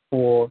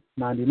 or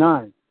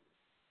 $99,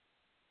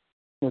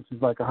 which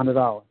is like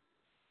 $100.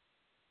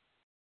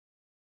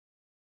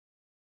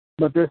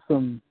 But there's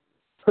some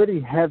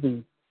pretty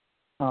heavy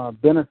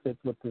benefits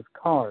with this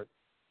card.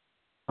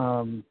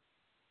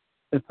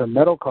 It's a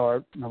metal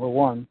card, number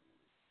one,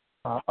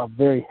 a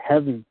very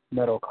heavy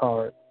metal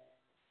card.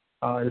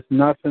 It's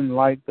nothing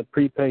like the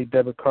prepaid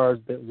debit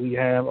cards that we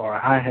have, or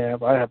I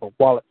have. I have a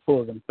wallet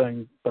full of them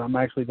things, but I'm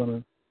actually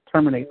going to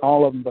terminate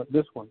all of them but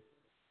this one.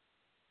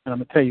 And I'm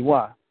going to tell you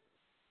why.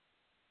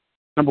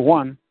 Number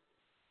one,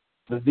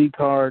 the Z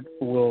card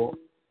will,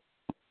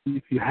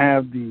 if you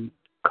have the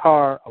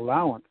car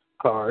allowance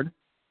card,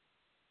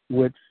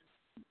 which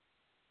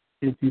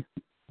if you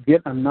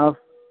get enough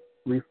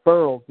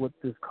referrals with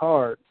this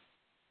card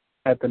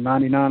at the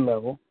 99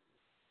 level,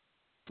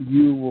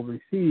 you will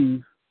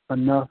receive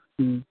enough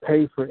to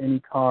pay for any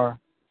car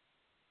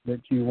that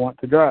you want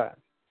to drive.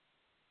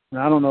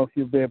 Now, I don't know if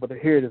you'll be able to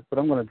hear this, but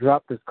I'm going to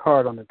drop this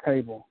card on the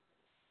table,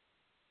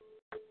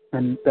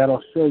 and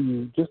that'll show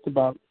you just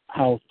about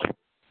how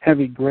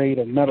heavy grade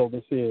of metal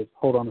this is.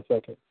 Hold on a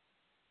second.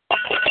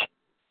 I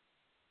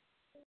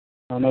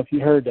don't know if you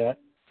heard that,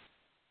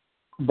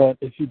 but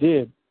if you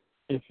did,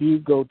 if you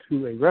go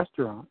to a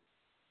restaurant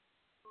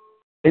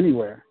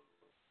anywhere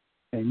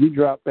and you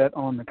drop that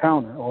on the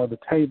counter or the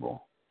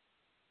table,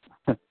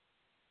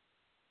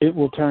 it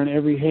will turn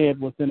every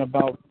head within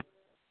about,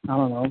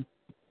 5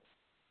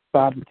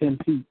 to 10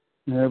 feet.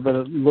 And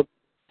everybody look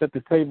at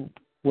the table.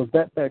 Was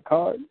that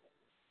card?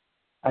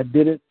 I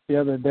did it the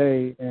other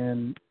day,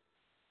 and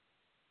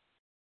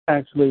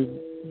actually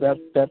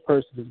that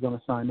person is going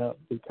to sign up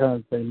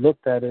because they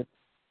looked at it.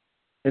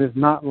 It is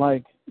not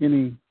like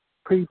any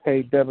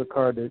prepaid debit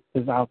card that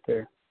is out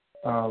there.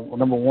 Well,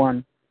 number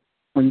one,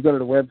 when you go to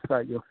the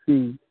website, you'll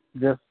see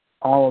just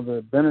all of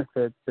the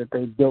benefits that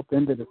they built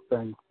into this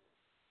thing.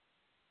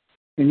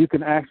 And you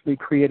can actually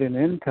create an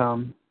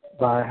income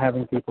by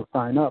having people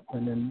sign up.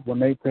 And then when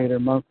they pay their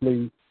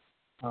monthly,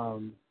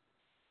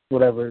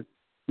 whatever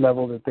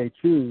level that they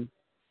choose,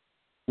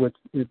 which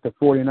is the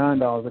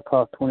 $49, it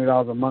costs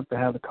 $20 a month to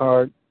have the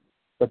card.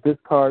 But this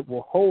card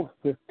will hold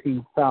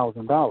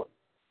 $15,000.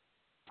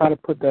 Try to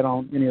put that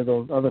on any of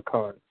those other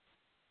cards.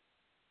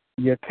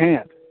 You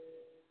can't.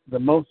 The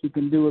most you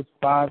can do is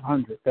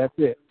 $500. That's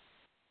it.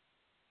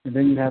 And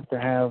then you have to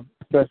have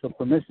special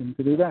permission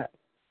to do that.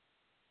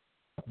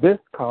 This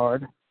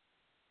card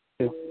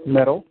is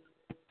metal.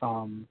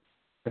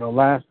 It'll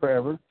last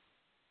forever,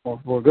 or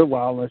for a good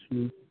while, unless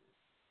you're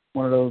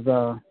one of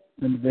those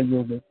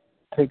individuals that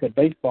take a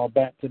baseball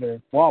bat to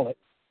their wallet.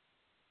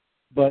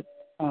 But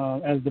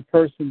as the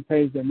person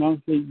pays their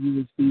monthly,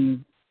 you receive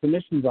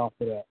commissions off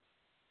of that.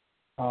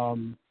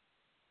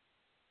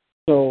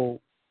 So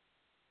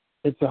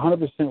it's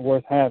 100%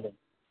 worth having.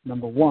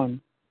 Number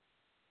one,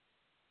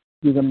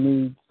 you're going to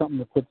need something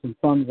to put some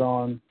funds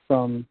on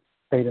from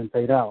paid in,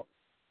 paid out.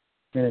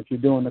 And if you're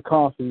doing the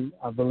coffee,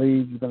 I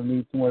believe you're going to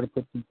need somewhere to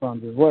put some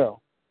funds as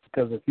well.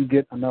 Because if you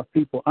get enough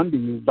people under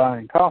you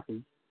buying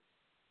coffee,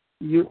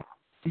 you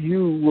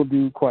will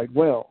do quite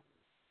well.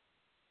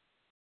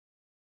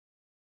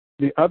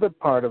 The other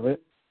part of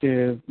it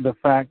is the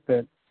fact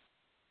that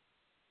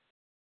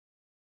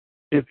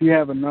if you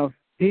have enough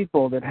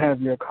people that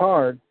have your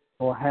card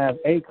or have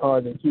a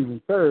card that you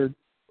referred,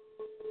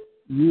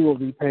 you will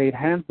be paid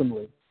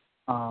handsomely.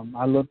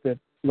 I looked at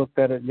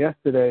it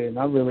yesterday, and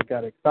I really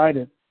got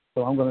excited.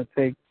 So I'm going to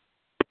take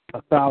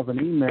 1,000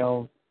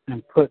 emails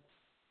and put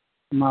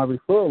my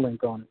referral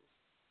link on it.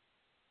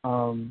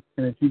 And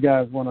if you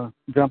guys want to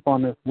jump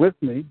on this with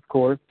me, of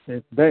course,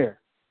 it's there.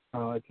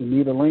 If you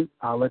need a link,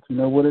 I'll let you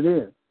know what it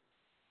is.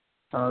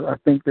 I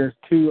think there's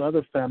 2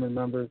 other family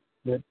members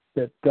that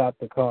got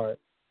the card.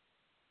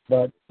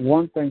 But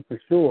one thing for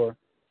sure,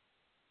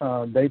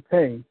 they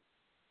pay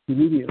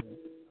immediately.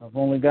 I've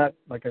only got,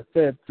 like I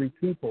said, 3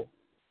 people.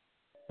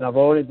 And I've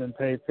already been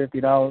paid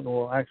 $50,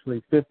 or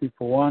actually $50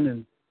 for one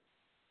and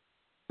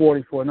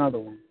 $40 for another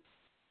one.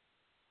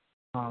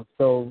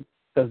 So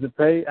does it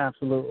pay?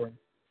 Absolutely.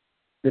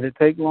 Did it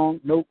take long?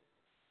 Nope.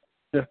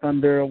 Just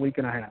under a week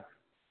and a half,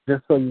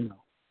 just so you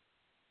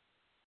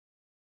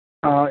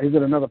know. Is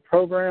it another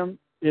program?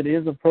 It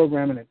is a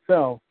program in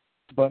itself,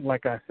 but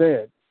like I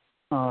said,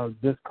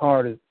 this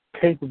card is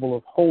capable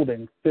of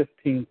holding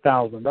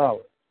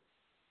 $15,000.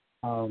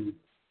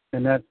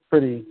 And that's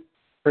pretty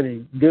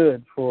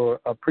good for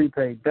a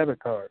prepaid debit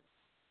card.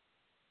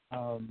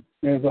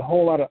 There's a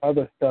whole lot of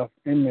other stuff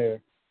in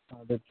there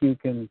that you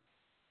can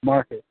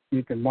market.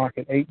 You can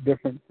market 8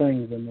 different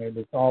things in there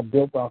that's all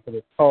built off of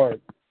this card.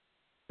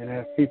 And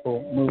as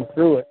people move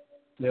through it,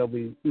 they'll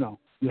be,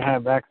 you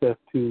have access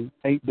to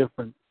 8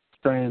 different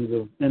strands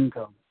of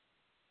income.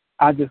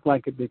 I just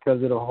like it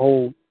because it'll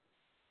hold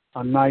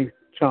a nice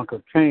chunk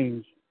of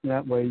change.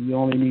 That way you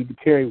only need to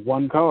carry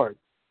one card.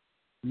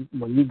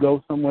 When you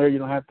go somewhere, you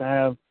don't have to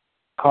have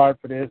a card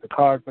for this, a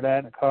card for that,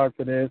 and a card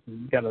for this,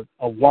 and you got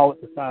a wallet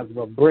the size of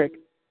a brick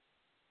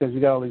because you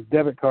got all these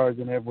debit cards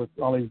in there with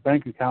all these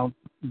bank accounts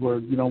where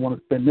you don't want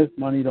to spend this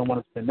money, you don't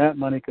want to spend that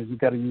money because you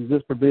got to use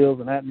this for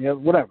bills and that and the other,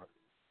 whatever.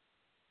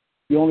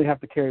 You only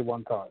have to carry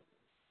one card.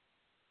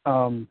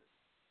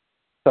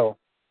 So,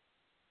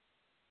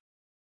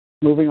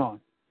 moving on.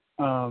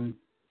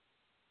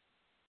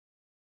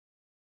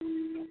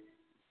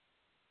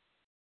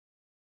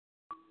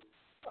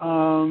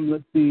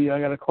 Let's see. I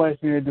got a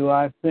question here. Do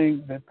I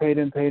think that paid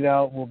in, paid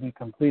out will be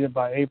completed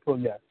by April?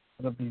 Yes,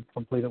 it'll be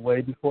completed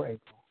way before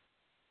April.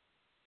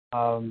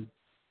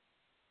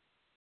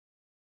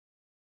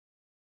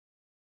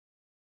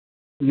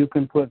 You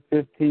can put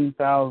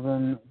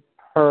 $15,000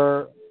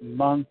 per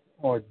month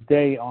or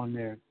day on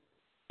there.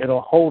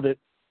 It'll hold it.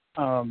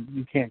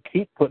 You can't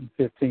keep putting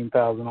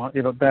 $15,000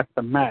 on. That's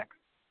the max.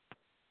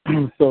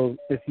 So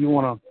if you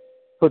want to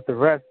put the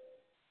rest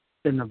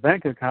in the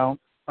bank account,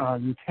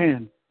 you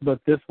can. But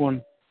this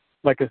one,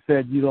 like I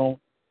said, you don't.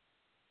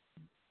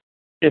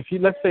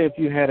 Let's say if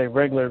you had a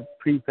regular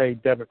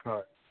prepaid debit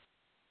card,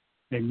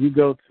 and you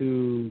go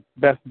to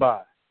Best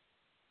Buy,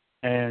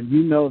 and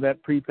you know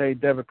that prepaid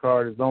debit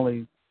card has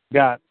only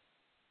got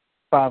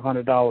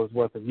 $500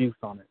 worth of use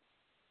on it.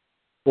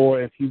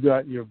 Or if you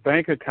got your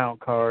bank account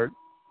card,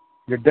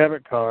 your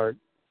debit card,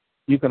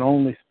 you can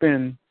only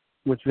spend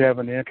what you have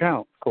in the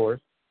account, of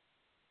course.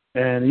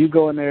 And you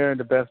go in there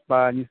to Best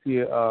Buy and you see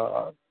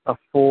a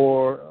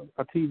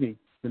TV.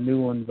 The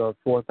new ones are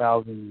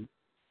 $4,000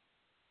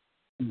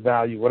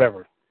 value,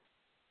 whatever.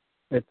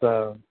 It's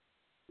a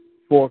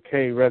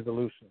 4K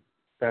resolution.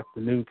 That's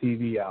the new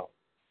TV out.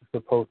 It's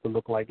supposed to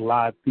look like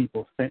live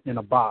people sent in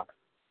a box.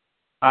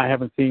 I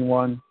haven't seen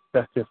one.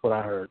 That's just what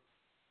I heard.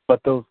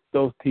 But those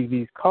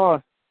TVs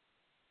cost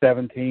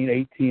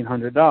 $1,700,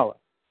 $1,800.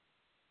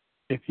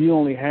 If you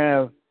only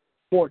have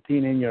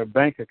 14 in your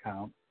bank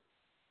account,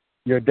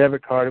 your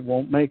debit card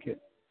won't make it.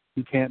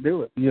 You can't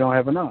do it. You don't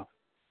have enough.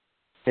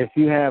 If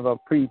you have a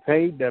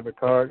prepaid debit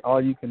card,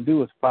 all you can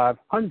do is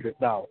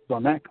 $500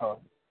 on that card.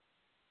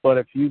 But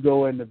if you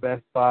go into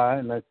Best Buy,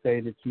 and let's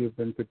say that you've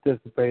been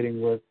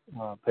participating with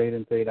paid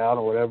in, paid out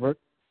or whatever,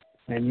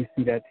 and you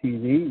see that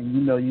TV, and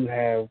you know you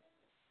have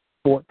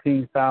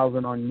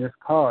 $14,000 on this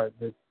card,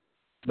 this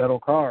metal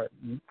card,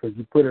 because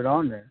you put it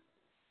on there,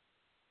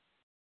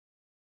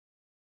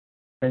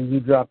 and you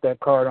drop that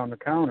card on the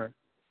counter,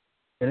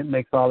 and it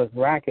makes all this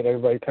racket.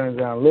 Everybody turns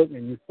around and looks,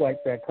 and you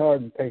swipe that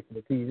card and pay for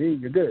the TV.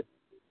 You're good,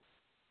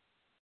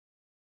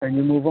 and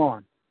you move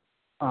on.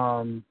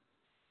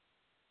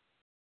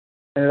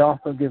 And it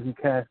also gives you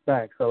cash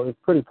back, so it's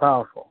pretty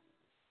powerful.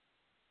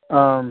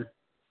 I'm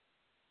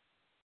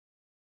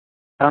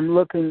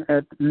looking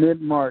at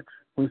mid-March.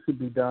 We should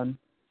be done,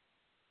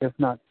 if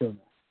not sooner.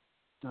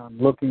 I'm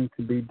looking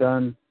to be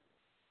done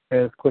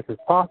as quick as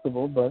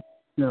possible, but,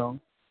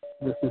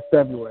 this is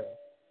February.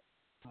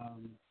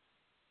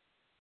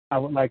 I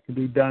would like to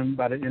be done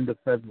by the end of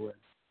February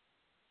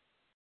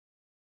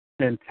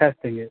and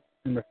testing it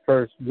in the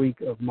first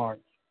week of March.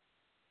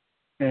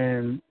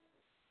 And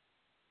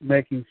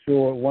making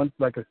sure, once,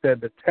 like I said,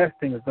 the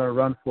testing is going to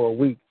run for a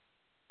week,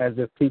 as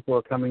if people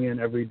are coming in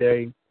every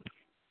day.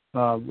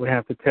 We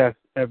have to test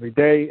every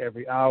day,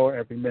 every hour,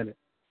 every minute.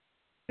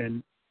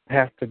 And it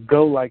has to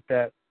go like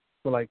that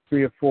for like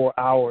 3 or 4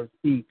 hours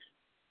each,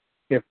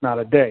 if not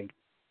a day.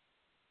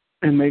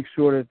 And make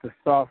sure that the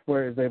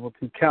software is able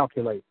to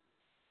calculate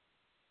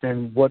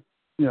and what,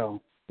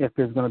 if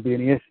there's going to be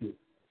any issues.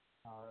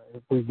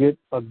 If we get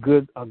a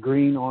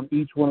green on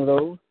each one of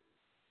those,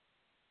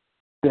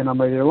 then I'm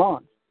ready to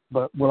launch.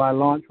 But will I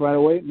launch right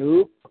away?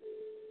 No,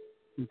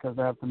 because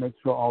I have to make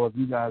sure all of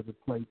you guys are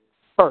placed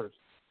first.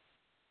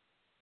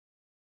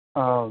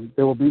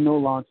 There will be no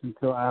launch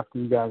until after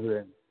you guys are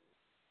in.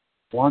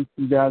 Once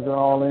you guys are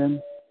all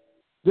in,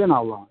 then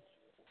I'll launch.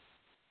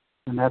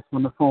 And that's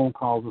when the phone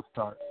calls will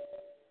start.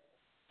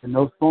 And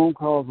those phone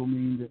calls will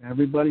mean that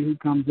everybody who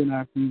comes in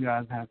after you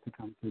guys has to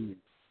come to me.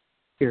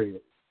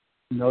 Period.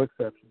 No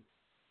exception.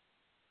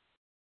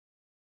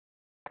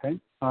 Okay?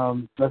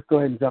 Let's go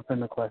ahead and jump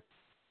into questions.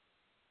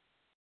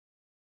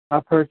 I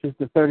purchased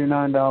the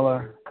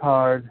 $39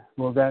 card.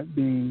 Will that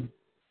be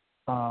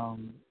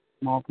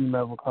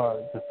multi-level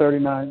card? The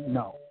 $39,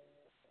 no.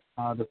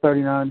 The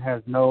 $39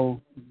 has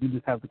no. You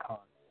just have the card.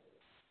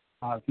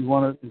 If you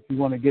want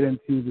to get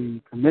into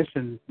the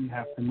commissions, you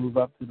have to move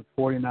up to the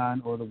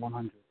 $49 or the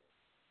 $100.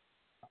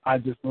 I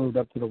just moved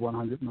up to the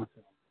 $100 myself.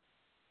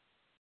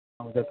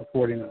 I was at the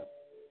 $49.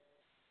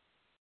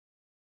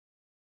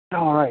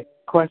 All right.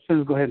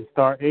 Questions? Go ahead and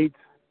start 8,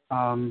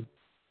 and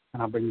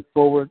I'll bring you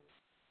forward.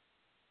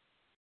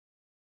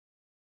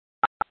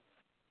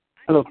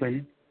 Hello,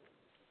 Clayton.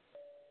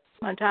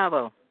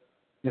 Muntavo.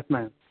 Yes,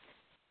 ma'am.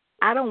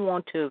 I don't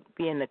want to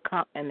be in the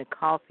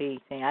coffee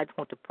thing. I just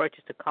want to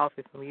purchase the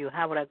coffee from you.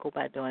 How would I go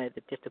about doing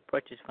it just to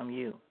purchase from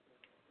you?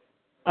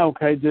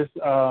 Okay, just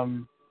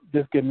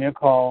give me a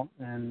call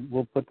and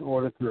we'll put the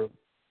order through.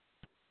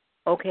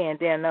 Okay, and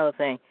then another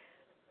thing.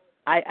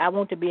 I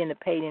want to be in the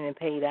paid in and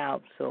paid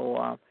out,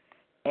 so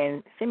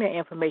and send me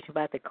information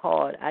about the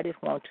card. I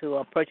just want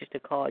to purchase the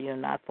card,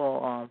 not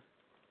for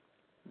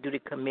do the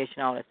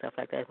commission, all that stuff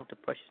like that. I just want to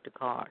purchase the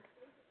card.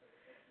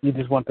 You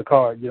just want the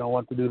card. You don't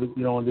want to do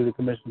the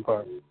commission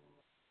part.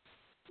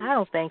 I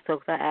don't think so,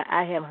 because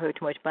I haven't heard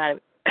too much about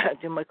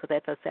it too much, because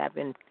as I said, I've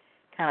been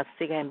kind of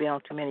sick. I haven't been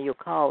on too many of your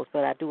calls,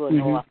 but I do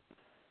know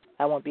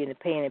I want to be in the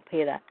paying and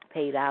paid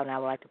out, and I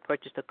would like to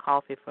purchase the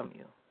coffee from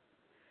you.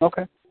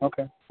 Okay.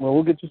 Well,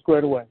 we'll get you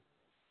squared away.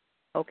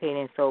 Okay,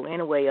 then. So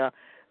anyway,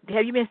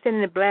 have you been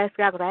sending the blast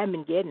out? Because I haven't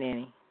been getting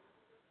any.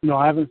 No,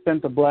 I haven't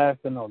sent the blast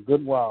in a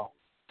good while.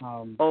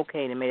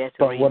 Okay, then maybe that's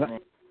the reason.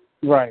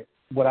 Right.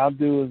 What I'll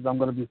do is I'm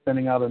going to be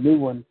sending out a new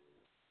one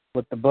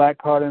with the black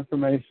card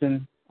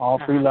information, all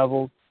 3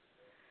 levels.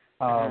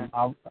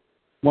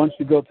 Once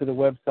you go to the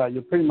website,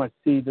 you'll pretty much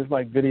see there's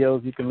like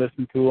videos, you can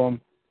listen to them.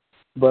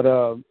 But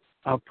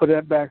I'll put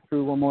that back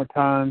through one more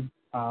time.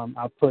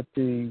 I'll put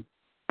the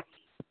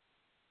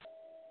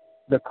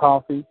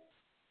coffee,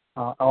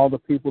 all the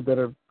people that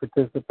are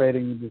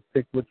participating, you just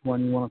pick which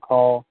one you want to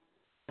call,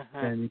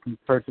 and you can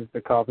purchase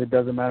the coffee. It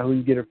doesn't matter who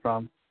you get it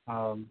from.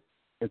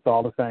 It's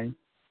all the same.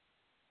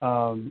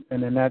 And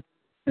then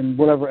and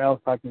whatever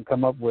else I can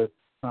come up with.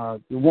 I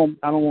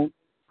won't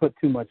put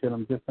too much in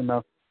them, just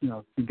enough,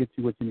 to get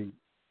you what you need.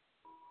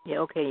 Yeah,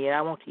 okay,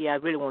 yeah, I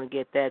really want to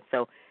get that.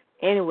 So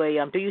anyway,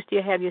 do you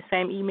still have your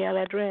same email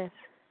address?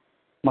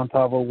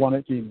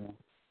 Muntavo1@gmail.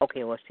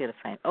 Okay, well, still the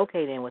same.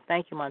 Okay, then. Well,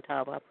 thank you,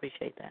 Muntavo. I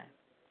appreciate that.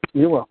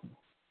 You're welcome.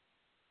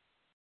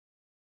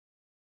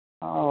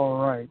 All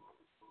right.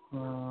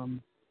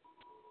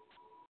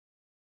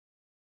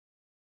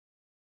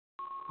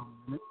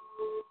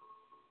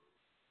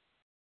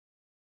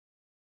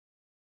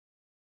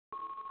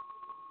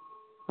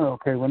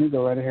 Okay, let me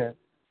go right ahead.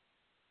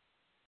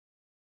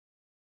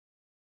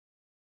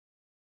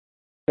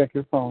 Check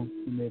your phone.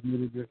 You may have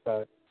muted your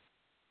side.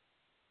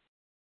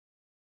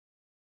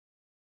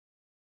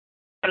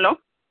 Hello?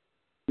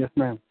 Yes,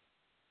 ma'am.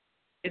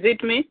 Is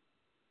it me?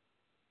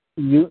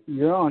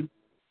 You're on.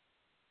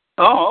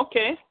 Oh,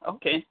 okay.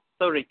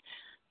 Sorry.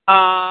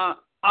 I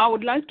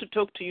would like to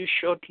talk to you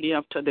shortly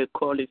after the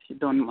call, if you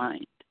don't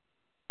mind.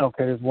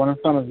 Okay, there's one in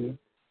front of you.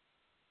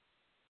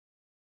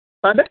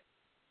 Pardon?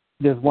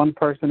 There's one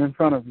person in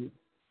front of you.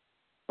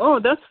 Oh,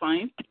 that's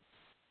fine.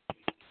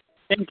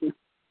 Thank you.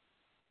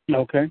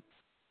 Okay.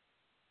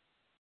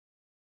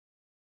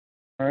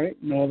 All right,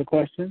 no other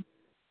questions?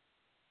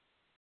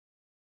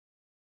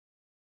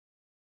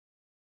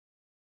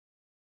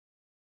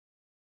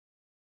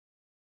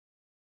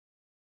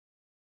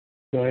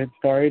 Go ahead,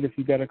 star 8 if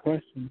you got a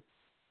question.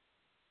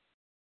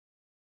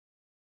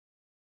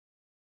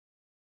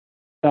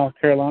 South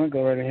Carolina,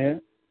 go right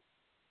ahead.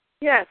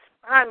 Yes.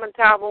 Hi,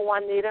 Muntavo,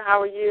 Juanita.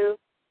 How are you?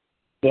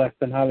 Blessed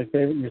and highly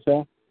favored.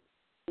 Yourself?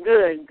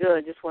 Good.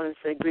 Just wanted to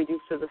say greetings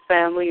to the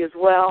family as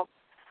well.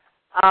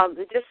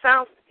 It just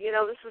sounds,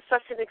 this is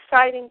such an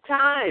exciting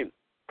time.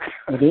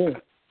 It is.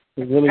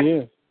 It really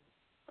is.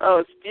 Oh,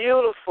 it's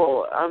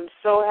beautiful. I'm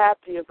so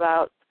happy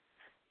about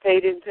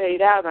Paid In,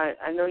 Paid Out.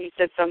 I know you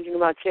said something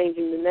about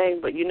changing the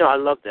name, but you know I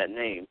love that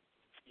name.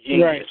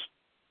 Genius.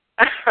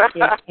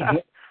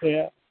 Right.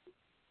 Yeah.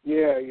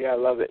 Yeah, I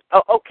love it.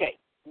 Oh, okay.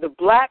 The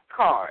Black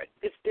Card.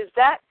 Is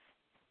that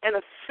an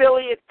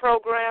affiliate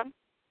program?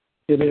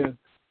 It is.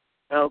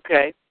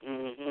 Okay.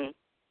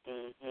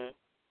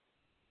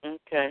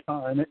 Okay.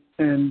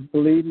 And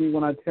believe me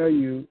when I tell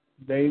you,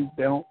 they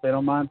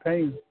don't mind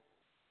paying.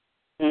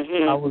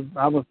 I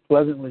was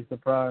pleasantly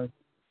surprised.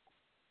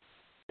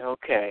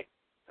 Okay.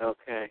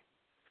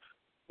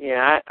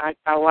 Yeah,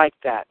 I like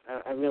that.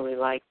 I really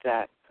like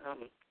that.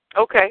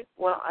 Okay.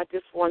 Well, I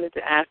just wanted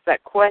to ask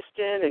that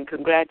question, and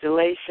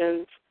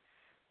congratulations.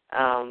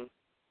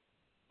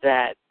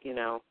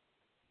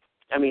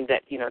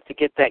 To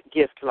get that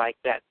gift like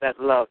that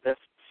love, that's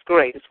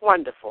great. It's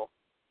wonderful.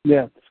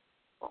 Yeah.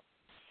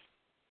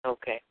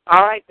 Okay.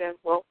 All right then.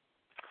 Well,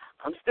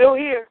 I'm still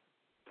here.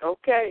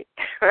 Okay.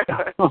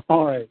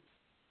 All right.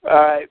 All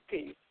right.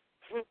 Peace.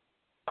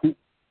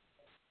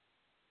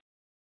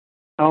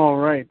 All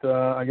right.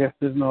 I guess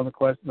there's no other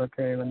question.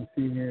 Okay, let me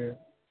see here.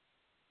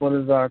 What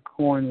is our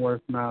coin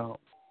worth now?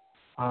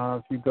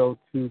 If you go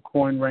to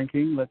coin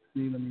ranking, let's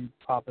see. Let me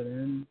pop it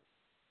in.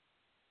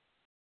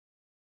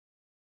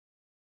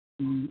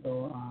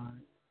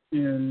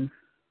 COIN.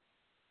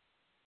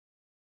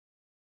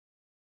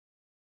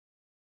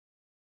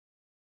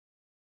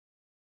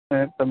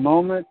 At the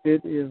moment,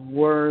 it is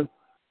worth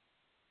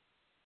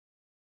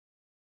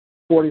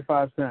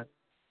 45 cents.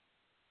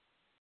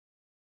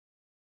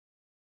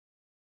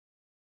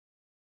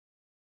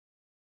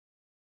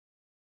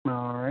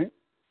 All right.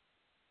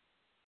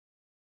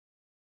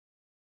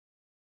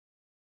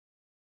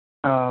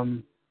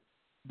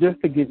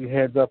 Just to give you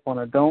heads up on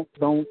it, don't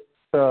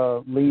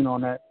lean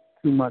on that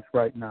too much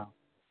right now.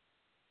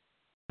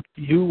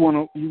 You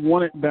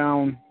want it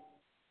down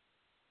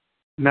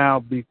now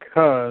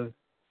because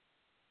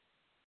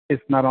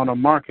it's not on the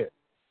market.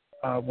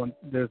 When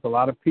there's a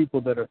lot of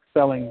people that are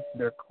selling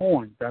their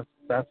coins,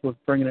 that's what's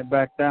bringing it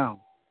back down.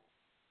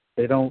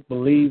 They don't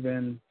believe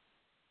in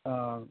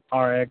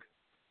RX.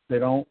 They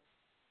don't.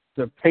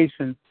 The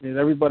patience.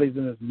 Everybody's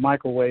in this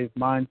microwave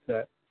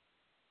mindset.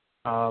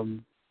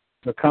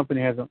 The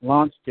company hasn't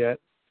launched yet,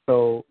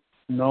 so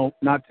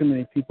not too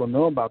many people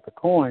know about the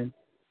coin,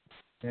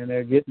 and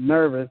they're getting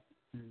nervous.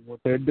 And what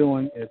they're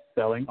doing is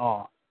selling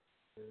off.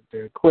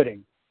 They're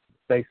quitting.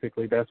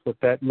 Basically, that's what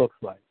that looks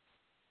like.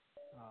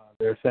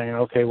 They're saying,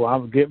 okay, well,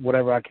 I'll get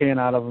whatever I can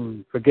out of them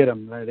and forget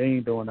them. They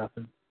ain't doing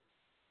nothing.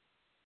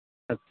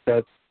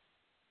 That's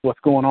what's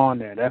going on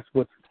there. That's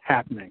what's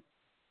happening.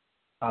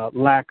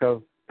 Lack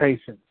of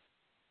patience.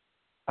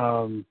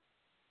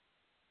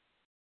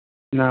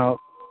 Now,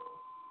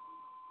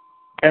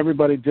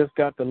 everybody just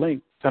got the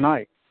link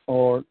tonight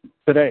or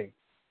today.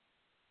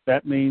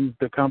 That means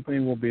the company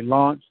will be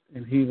launched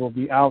and he will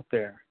be out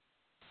there.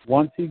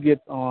 Once he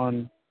gets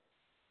on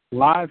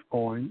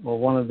LiveCoin or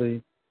one of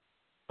the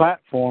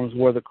platforms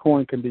where the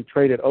coin can be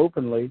traded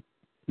openly,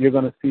 you're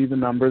going to see the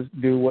numbers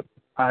do what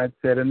I had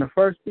said in the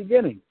first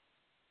beginning.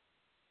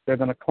 They're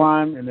going to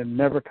climb and they're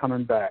never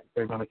coming back.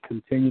 They're going to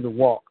continue to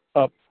walk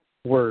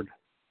upward.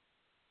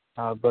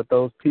 But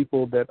those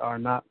people that are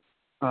not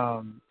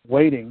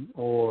waiting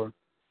or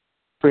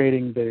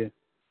creating the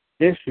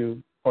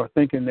issue or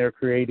thinking they're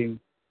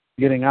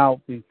getting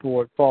out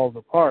before it falls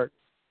apart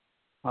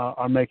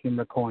are making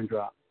the coin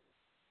drop.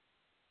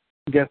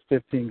 Guest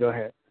 15, go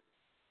ahead.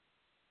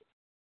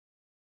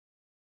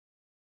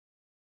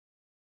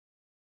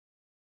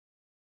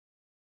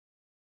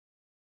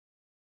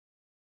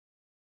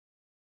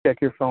 Check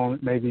your phone.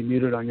 It may be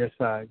muted on your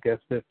side.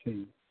 Guest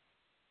 15.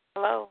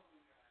 Hello.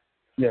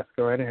 Yes,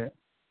 go right ahead.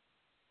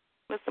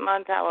 Mr.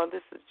 Muntavo,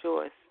 this is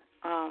Joyce.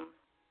 On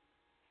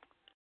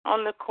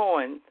the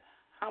coins,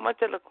 how much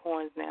are the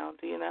coins now?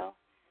 Do you know?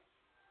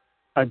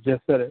 I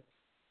just said it.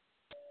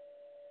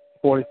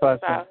 45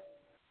 cents.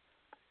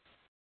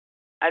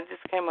 I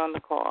just came on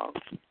the call.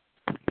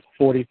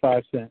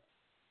 45 cents.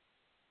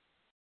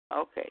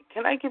 Okay.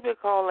 Can I give you a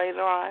call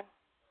later on?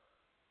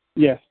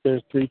 Yes,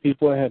 there's 3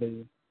 people ahead of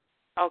you.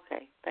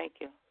 Okay. Thank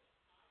you.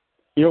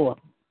 You're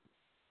welcome.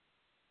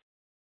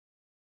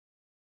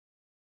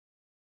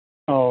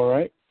 All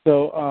right.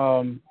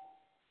 So,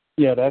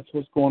 yeah, that's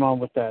what's going on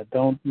with that.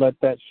 Don't let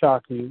that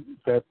shock you.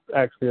 That's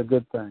actually a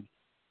good thing.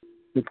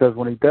 Because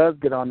when he does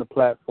get on the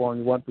platform,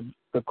 you want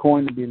the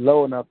coin to be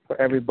low enough for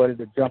everybody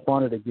to jump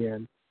on it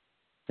again.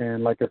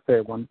 And like I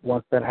said,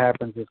 once that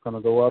happens, it's going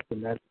to go up,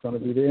 and that's going to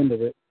be the end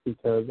of it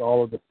because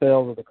all of the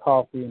sales of the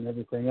coffee and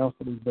everything else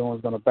that he's doing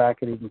is going to back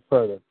it even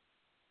further.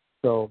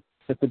 So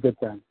it's a good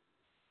thing.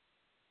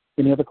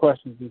 Any other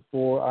questions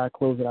before I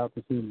close it out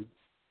this evening?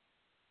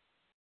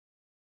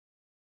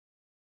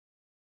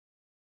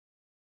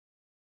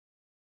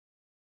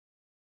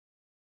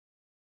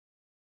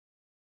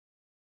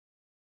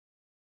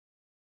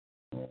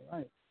 All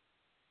right.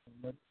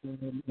 Let's go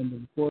ahead and end the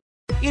report.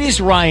 It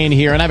is Ryan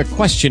here, and I have a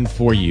question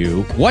for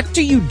you. What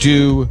do you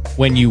do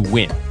when you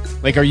win?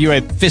 Like, are you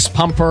a fist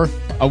pumper,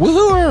 a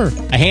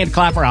woohooer, a hand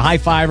clapper, a high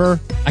fiver?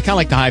 I kind of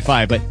like the high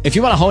five, but if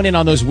you want to hone in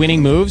on those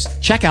winning moves,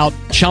 check out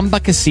Chumba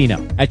Casino.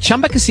 At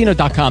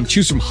ChumbaCasino.com,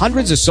 choose from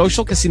hundreds of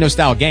social casino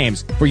style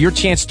games for your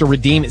chance to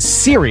redeem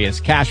serious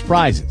cash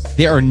prizes.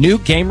 There are new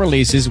game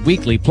releases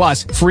weekly,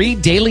 plus free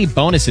daily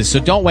bonuses. So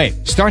don't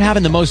wait. Start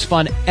having the most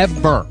fun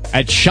ever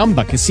at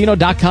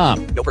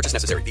ChumbaCasino.com. No purchase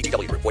necessary.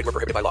 VGW Group. Void where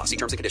prohibited by law. See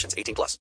terms and conditions. 18+.